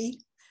facility.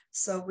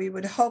 So we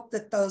would hope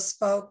that those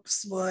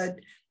folks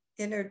would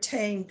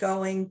entertain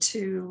going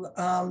to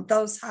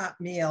those hot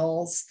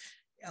meals.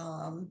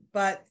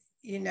 But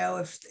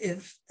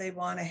if they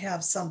want to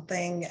have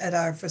something at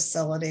our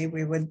facility,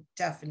 we would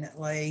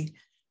definitely,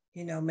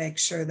 make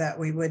sure that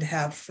we would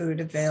have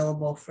food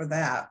available for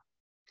that.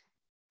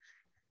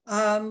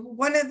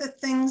 One of the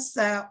things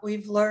that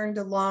we've learned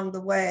along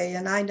the way,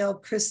 and I know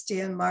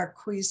Christy and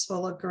Marquise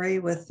will agree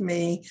with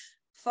me,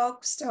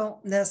 folks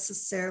don't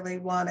necessarily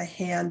want to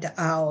hand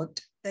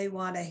out. They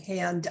want to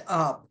hand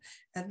up,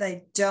 and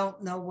they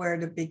don't know where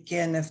to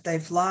begin if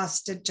they've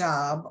lost a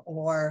job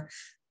or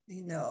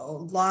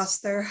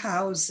lost their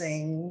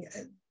housing,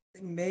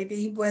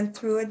 maybe went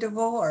through a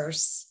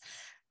divorce,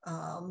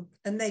 and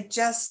they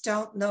just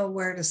don't know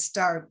where to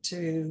start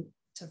to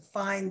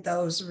find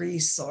those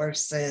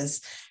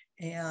resources.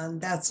 And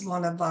that's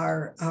one of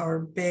our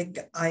big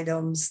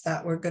items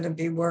that we're going to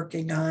be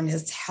working on,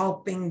 is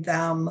helping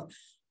them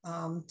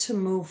to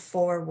move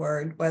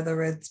forward,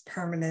 whether it's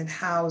permanent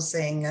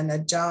housing and a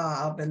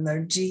job and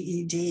their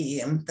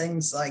GED and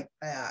things like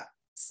that.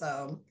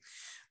 So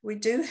we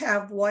do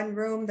have one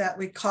room that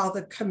we call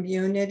the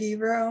community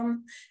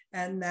room,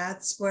 and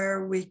that's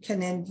where we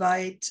can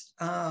invite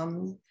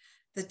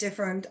the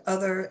different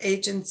other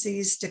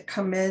agencies to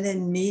come in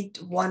and meet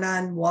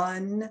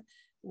one-on-one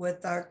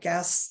with our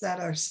guests that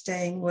are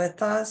staying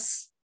with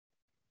us.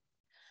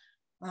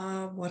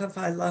 What have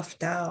I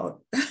left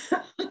out?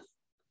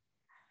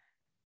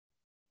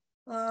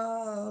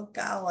 Oh,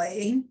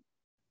 golly.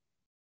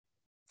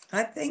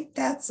 I think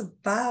that's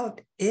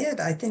about it.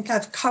 I think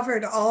I've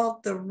covered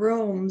all the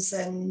rooms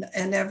and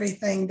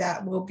everything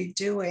that we'll be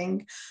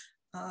doing.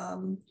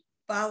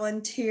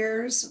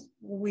 Volunteers,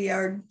 we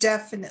are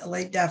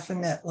definitely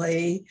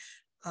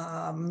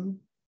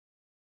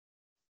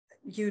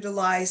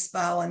utilize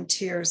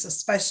volunteers,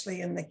 especially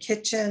in the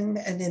kitchen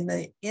and in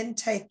the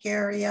intake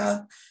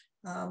area.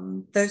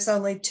 There's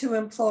only 2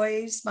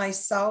 employees,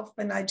 myself,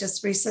 and I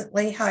just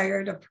recently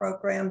hired a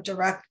program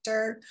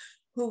director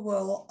who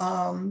will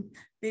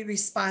be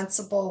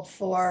responsible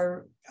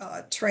for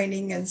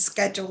training and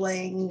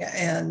scheduling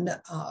and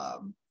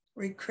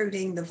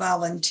recruiting the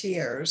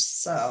volunteers.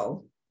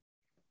 So,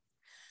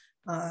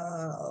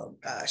 oh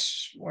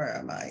gosh, where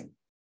am I?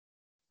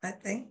 I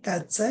think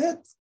that's it.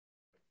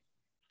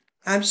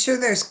 I'm sure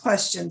there's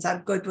questions.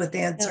 I'm good with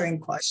answering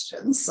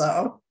questions.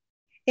 So,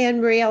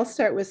 Anne Marie, I'll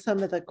start with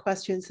some of the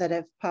questions that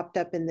have popped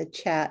up in the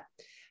chat.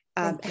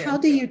 How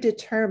do you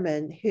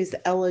determine who's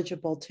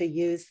eligible to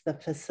use the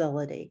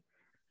facility?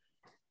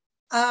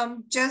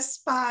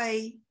 Just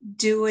by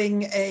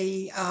doing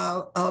a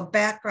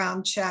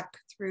background check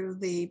through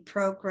the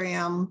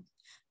program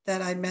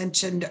that I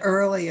mentioned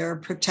earlier,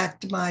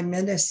 Protect My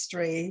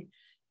Ministry.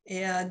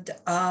 And,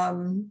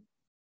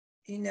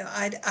 you know,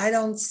 I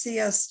don't see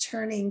us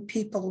turning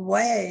people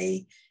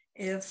away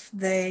if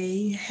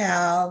they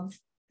have,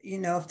 you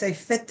know, if they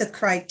fit the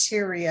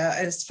criteria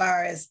as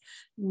far as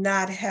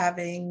not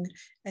having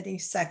any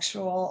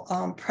sexual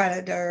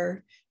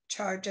predator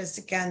charges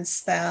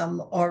against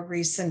them or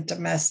recent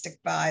domestic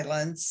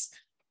violence.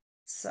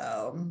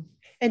 So.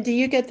 And do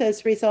you get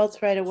those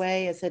results right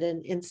away? Is it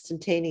an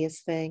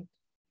instantaneous thing?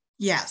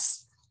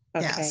 Yes.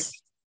 Okay. Yes.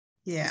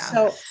 Yeah.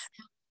 So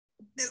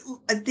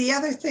the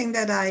other thing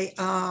that I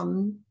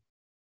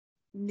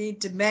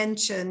need to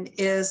mention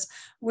is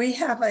we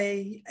have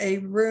a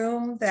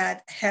room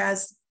that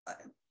has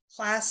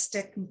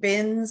plastic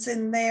bins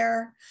in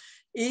there.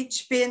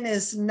 Each bin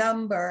is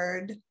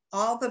numbered.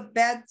 All the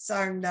beds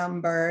are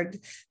numbered.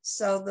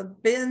 So the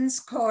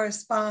bins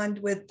correspond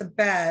with the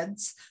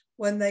beds.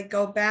 When they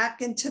go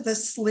back into the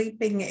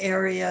sleeping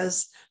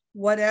areas,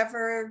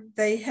 whatever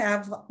they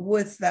have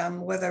with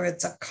them, whether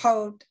it's a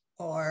coat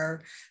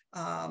or,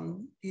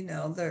 you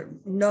know, they're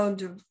known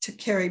to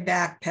carry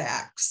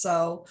backpacks.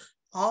 So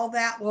all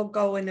that will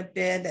go in a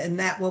bin and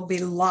that will be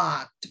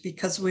locked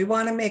because we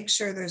want to make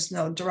sure there's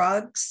no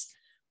drugs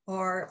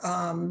or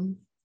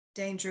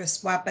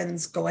dangerous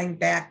weapons going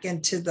back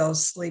into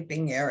those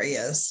sleeping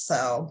areas.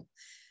 So,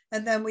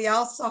 and then we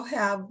also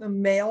have the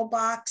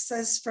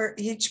mailboxes for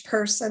each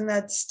person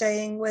that's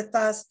staying with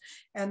us.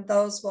 And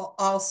those will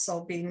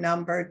also be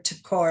numbered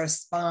to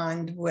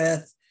correspond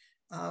with,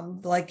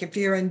 like if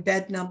you're in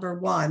bed number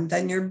 1,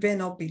 then your bin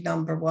will be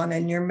number 1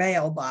 and your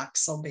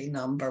mailbox will be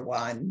number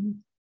 1.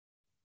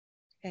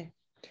 Okay.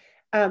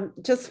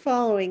 Just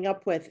following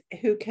up with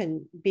who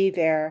can be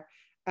there,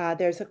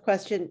 there's a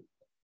question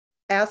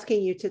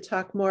asking you to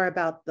talk more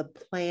about the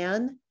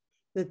plan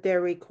that they're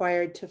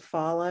required to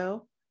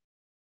follow.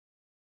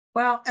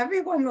 Well,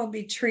 everyone will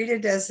be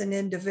treated as an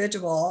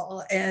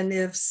individual. And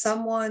if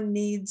someone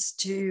needs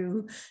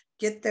to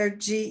get their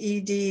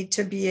GED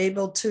to be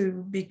able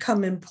to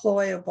become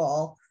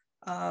employable,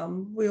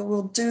 we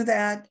will do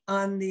that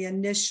on the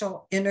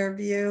initial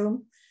interview.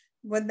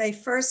 When they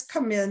first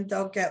come in,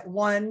 they'll get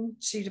 1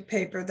 sheet of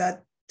paper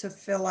that to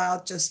fill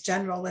out just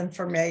general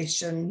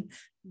information,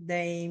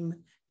 name,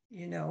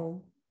 you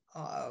know,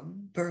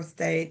 birth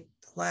date,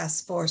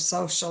 last 4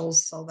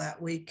 socials, so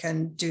that we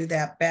can do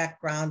that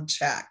background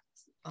check.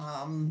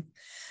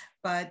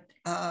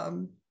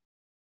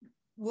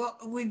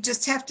 We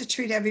just have to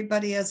treat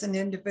everybody as an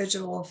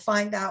individual,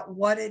 find out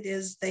what it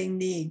is they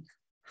need.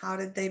 How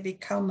did they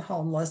become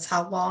homeless?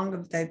 How long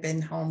have they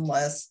been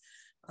homeless?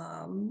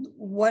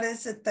 What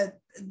is it that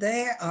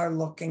they are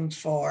looking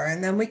for?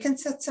 And then we can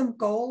set some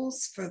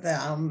goals for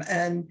them.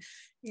 And,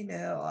 you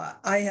know,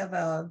 I have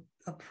a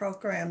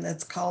program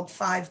that's called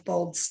 5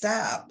 Bold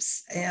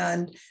Steps.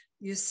 And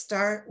you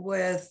start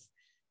with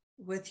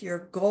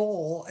your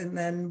goal, and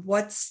then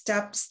what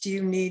steps do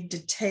you need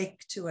to take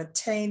to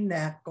attain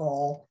that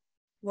goal?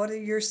 What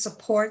are your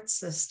support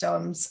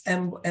systems,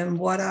 and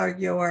what are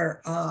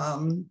your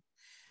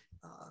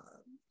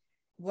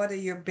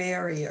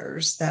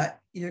barriers that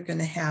you're going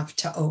to have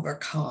to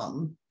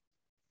overcome?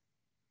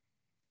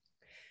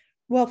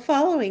 Well,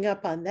 following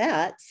up on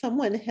that,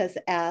 someone has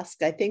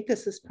asked, I think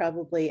this is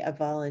probably a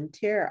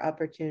volunteer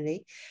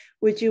opportunity,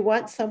 would you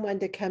want someone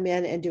to come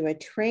in and do a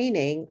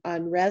training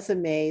on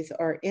resumes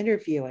or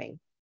interviewing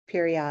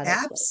periodically?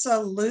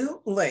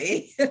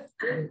 Absolutely.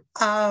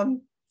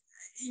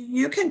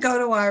 You can go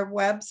to our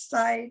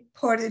website,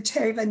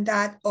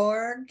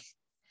 portagehaven.org,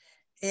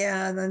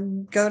 and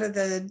then go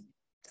to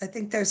I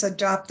think there's a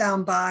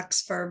drop-down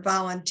box for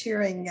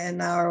volunteering,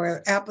 and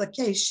our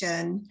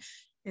application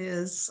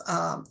is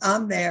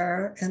on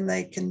there, and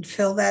they can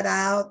fill that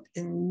out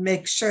and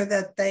make sure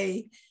that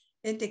they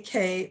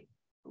indicate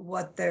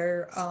what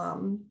their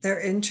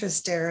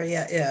interest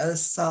area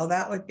is. So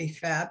that would be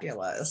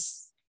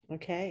fabulous.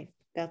 Okay,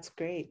 that's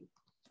great.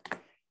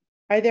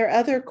 Are there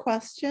other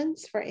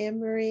questions for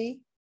Anne Marie?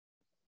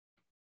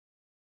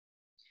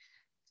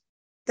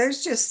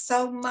 There's just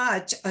so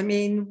much. I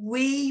mean,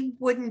 we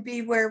wouldn't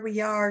be where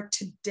we are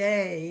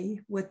today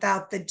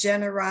without the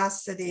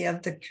generosity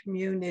of the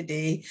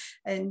community.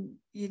 And,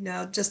 you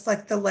know, just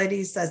like the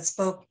ladies that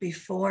spoke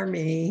before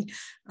me,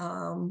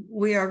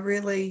 we are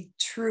really,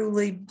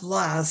 truly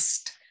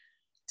blessed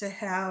to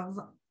have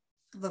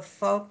the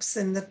folks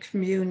in the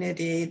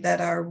community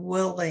that are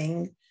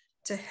willing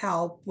to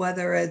help,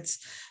 whether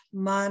it's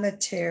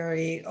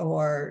monetary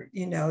or,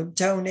 you know,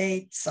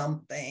 donate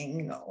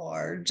something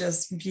or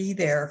just be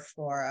there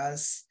for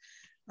us.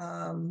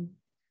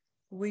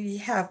 We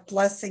have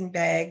blessing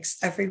bags.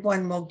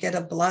 Everyone will get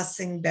a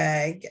blessing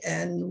bag,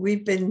 and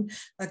we've been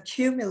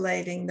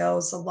accumulating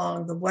those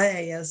along the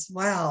way as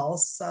well.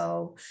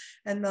 So,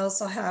 and those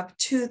will have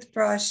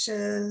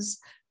toothbrushes,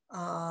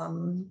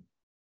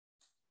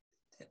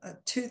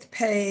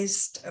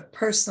 toothpaste,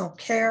 personal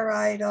care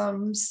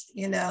items,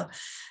 you know,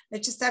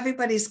 it's just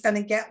everybody's going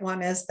to get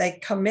one as they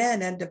come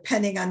in, and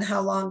depending on how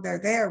long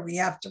they're there, we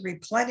have to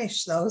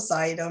replenish those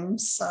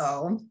items.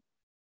 So,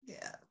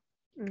 yeah.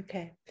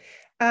 Okay.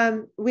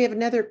 We have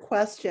another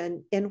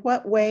question. In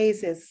what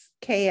ways is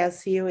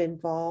KSU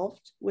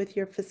involved with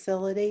your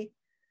facility?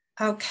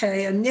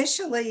 Okay,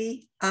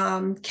 initially,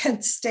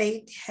 Kent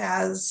State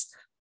has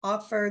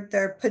offered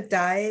their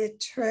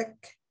podiatric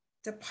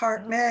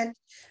department.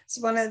 It's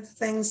one of the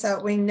things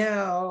that we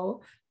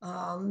know,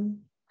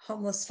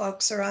 homeless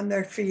folks are on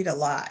their feet a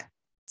lot.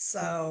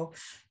 So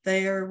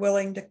they are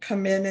willing to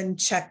come in and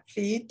check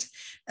feet.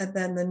 And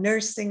then the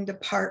nursing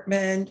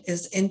department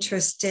is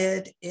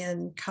interested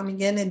in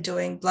coming in and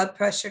doing blood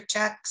pressure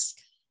checks,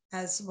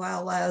 as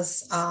well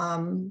as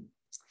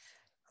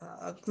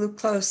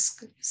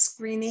glucose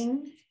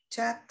screening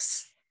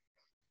checks.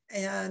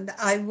 And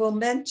I will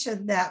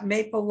mention that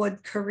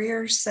Maplewood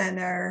Career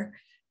Center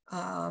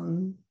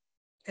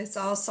is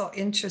also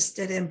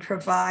interested in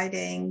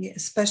providing,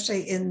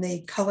 especially in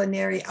the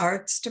culinary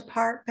arts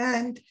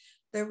department,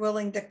 they're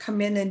willing to come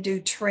in and do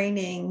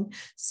training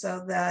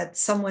so that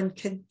someone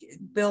could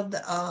build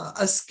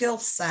a skill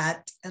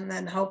set and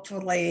then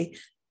hopefully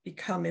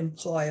become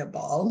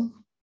employable.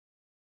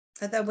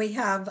 And then we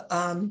have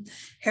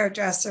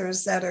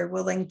hairdressers that are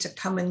willing to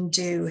come and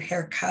do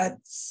haircuts.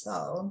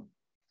 So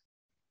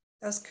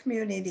those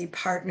community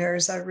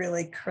partners are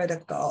really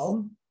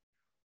critical.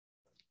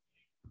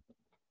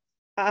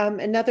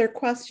 Another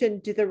question,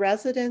 do the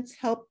residents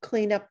help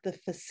clean up the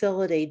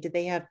facility? Do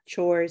they have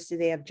chores? Do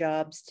they have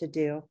jobs to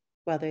do?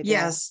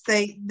 Yes,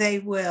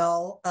 they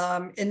will.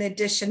 In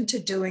addition to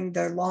doing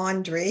their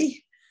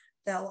laundry,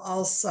 they'll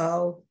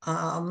also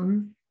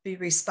be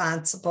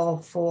responsible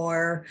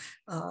for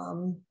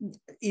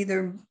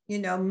either, you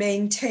know,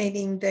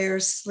 maintaining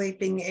their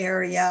sleeping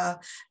area,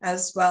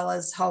 as well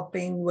as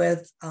helping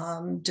with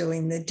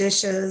doing the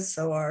dishes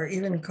or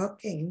even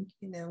cooking.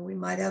 You know, we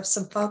might have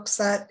some folks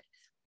that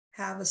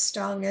have a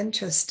strong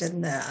interest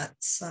in that.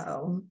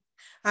 So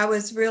I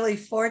was really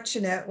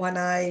fortunate when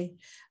I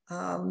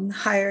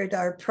hired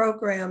our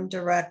program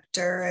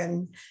director,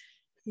 and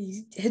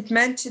he had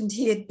mentioned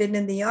he had been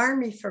in the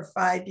Army for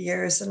 5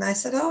 years. And I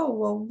said, oh,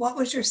 well, what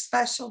was your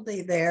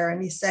specialty there?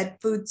 And he said,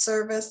 food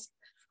service.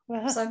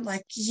 Wow. So I'm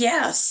like,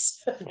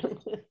 yes. Okay.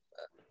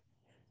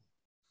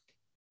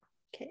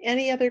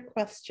 Any other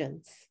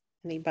questions?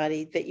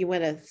 Anybody that you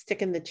want to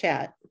stick in the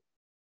chat?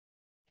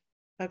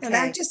 Okay. And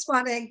I just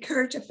want to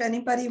encourage, if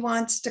anybody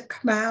wants to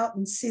come out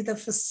and see the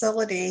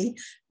facility.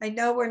 I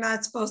know we're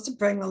not supposed to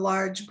bring a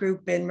large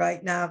group in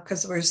right now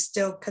because we're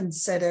still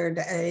considered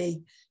a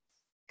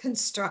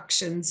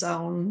construction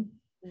zone.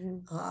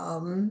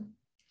 Mm-hmm.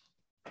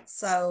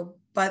 So,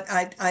 but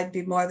I'd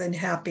be more than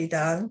happy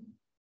to,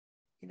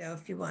 you know,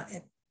 if you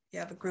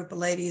have a group of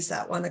ladies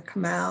that want to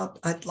come out,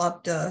 I'd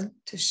love to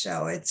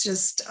show. It's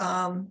just,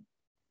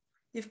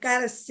 you've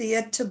got to see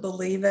it to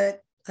believe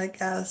it, I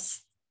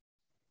guess.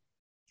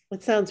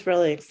 It sounds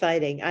really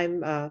exciting.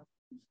 I'm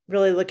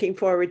really looking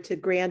forward to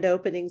grand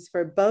openings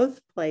for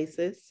both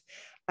places.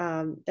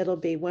 It'll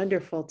be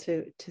wonderful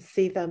to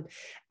see them.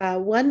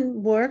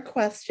 One more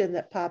question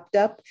that popped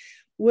up.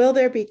 Will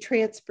there be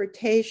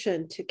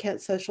transportation to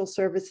Kent Social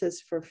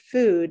Services for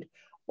food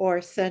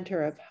or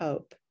Center of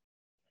Hope?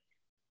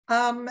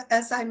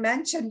 As I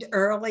mentioned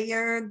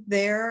earlier,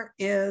 there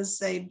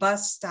is a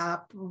bus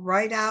stop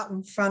right out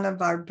in front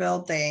of our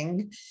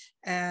building.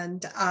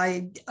 And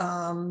I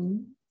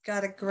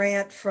got a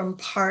grant from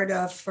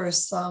PARTA for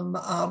some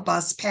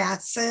bus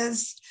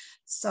passes.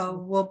 So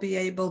we'll be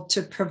able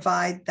to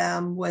provide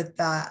them with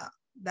that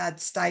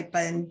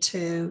stipend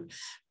to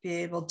be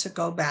able to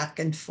go back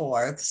and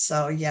forth.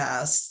 So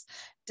yes,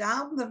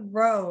 down the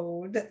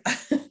road,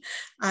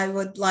 I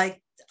would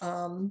like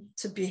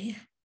to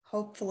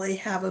hopefully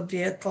have a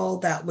vehicle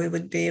that we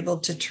would be able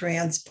to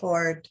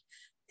transport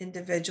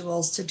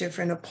individuals to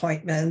different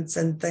appointments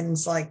and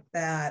things like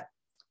that.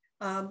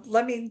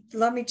 Let me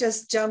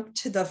just jump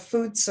to the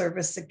food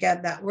service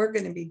again that we're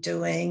going to be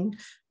doing,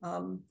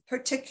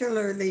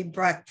 particularly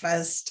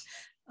breakfast.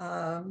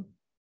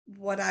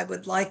 what I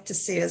would like to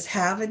see is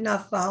have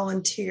enough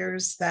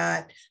volunteers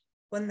that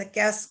when the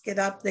guests get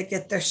up, they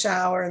get their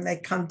shower and they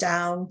come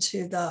down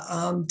to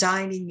the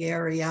dining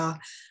area.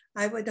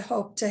 I would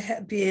hope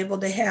to be able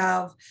to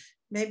have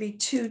maybe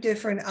 2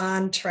 different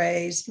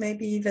entrees,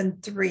 maybe even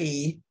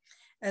 3,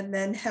 and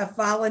then have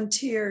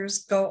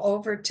volunteers go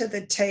over to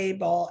the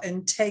table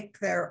and take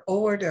their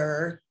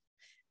order,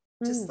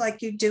 just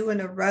like you do in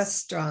a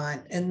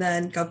restaurant, and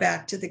then go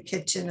back to the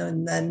kitchen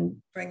and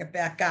then bring it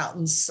back out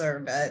and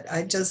serve it.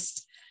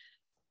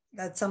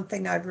 That's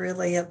something I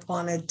really have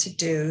wanted to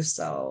do.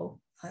 So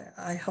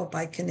I hope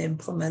I can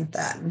implement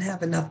that and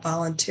have enough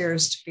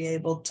volunteers to be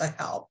able to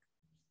help.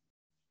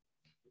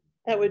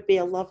 That would be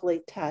a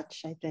lovely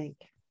touch, I think.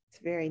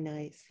 It's very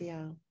nice.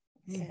 Yeah.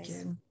 Thank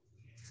you.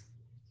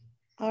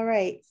 All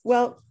right.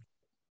 Well,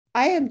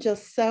 I am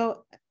just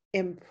so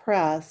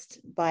impressed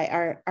by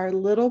our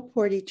little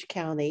Portage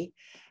County,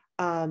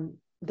 the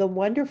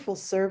wonderful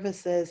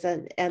services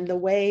and the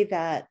way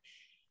that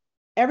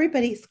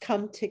everybody's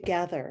come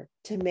together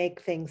to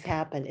make things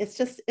happen. It's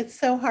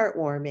so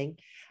heartwarming.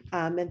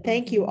 And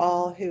thank you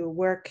all who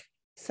work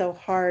so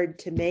hard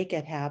to make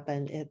it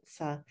happen.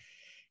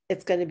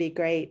 It's going to be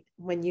great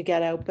when you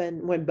get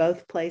open, when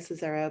both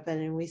places are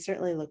open. And we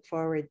certainly look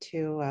forward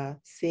to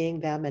seeing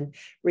them and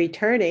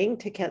returning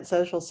to Kent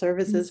Social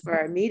Services for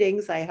our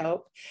meetings, I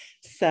hope.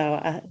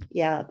 So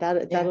yeah,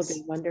 that'll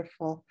be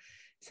wonderful.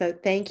 So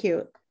thank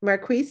you.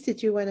 Marquise,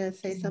 did you want to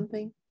say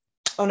something?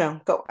 Oh,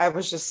 no, go. I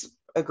was just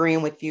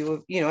agreeing with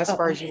you, as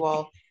far as you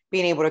all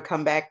being able to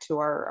come back to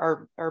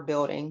our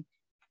building.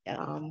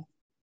 Yeah.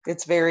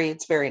 It's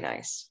very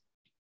nice.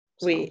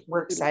 So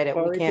we're excited.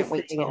 We can't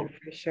wait till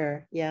for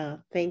sure. Yeah.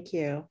 Thank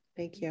you.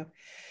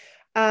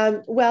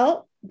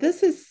 Well,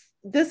 this is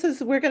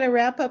we're going to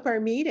wrap up our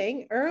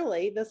meeting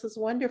early. This is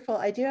wonderful.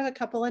 I do have a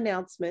couple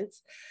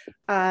announcements.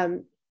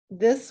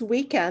 This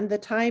weekend, the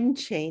time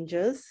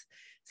changes.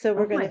 So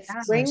we're going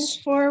to spring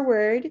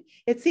forward.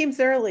 It seems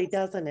early,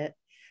 doesn't it?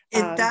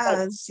 It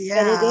does,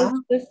 but it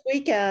is this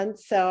weekend.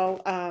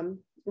 So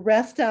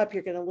rest up.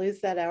 You're going to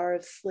lose that hour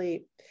of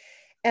sleep.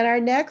 And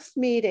our next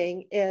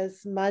meeting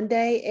is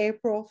Monday,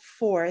 April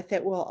 4th.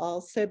 It will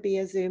also be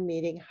a Zoom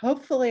meeting,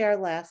 hopefully our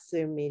last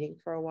Zoom meeting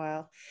for a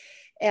while.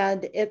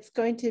 And it's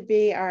going to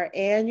be our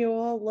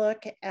annual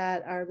look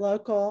at our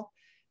local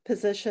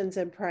positions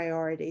and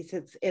priorities.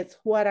 It's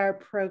what our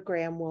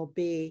program will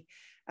be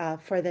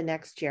for the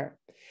next year.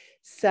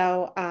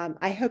 So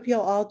I hope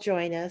you'll all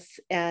join us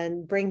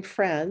and bring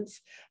friends.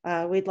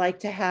 We'd like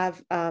to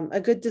have a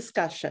good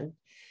discussion.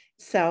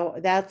 So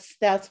that's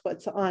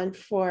what's on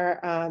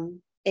for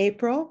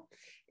April,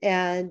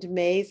 and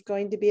May is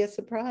going to be a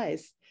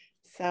surprise.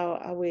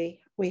 So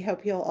we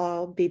hope you'll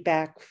all be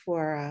back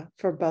for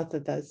both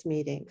of those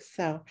meetings.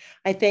 So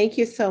I thank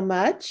you so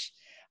much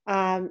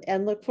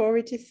and look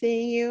forward to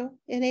seeing you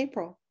in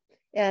April.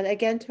 And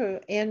again, to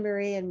Anne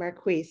Marie and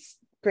Marquise,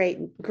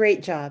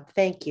 great job.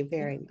 Thank you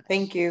very much.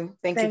 Thank you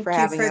for having us.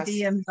 Thank you for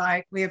the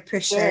invite. We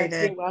appreciate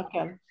it. You're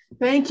welcome.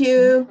 Thank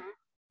you.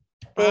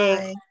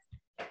 Bye.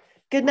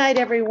 Good night,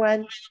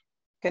 everyone.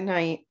 Good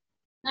night.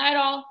 Night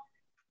all.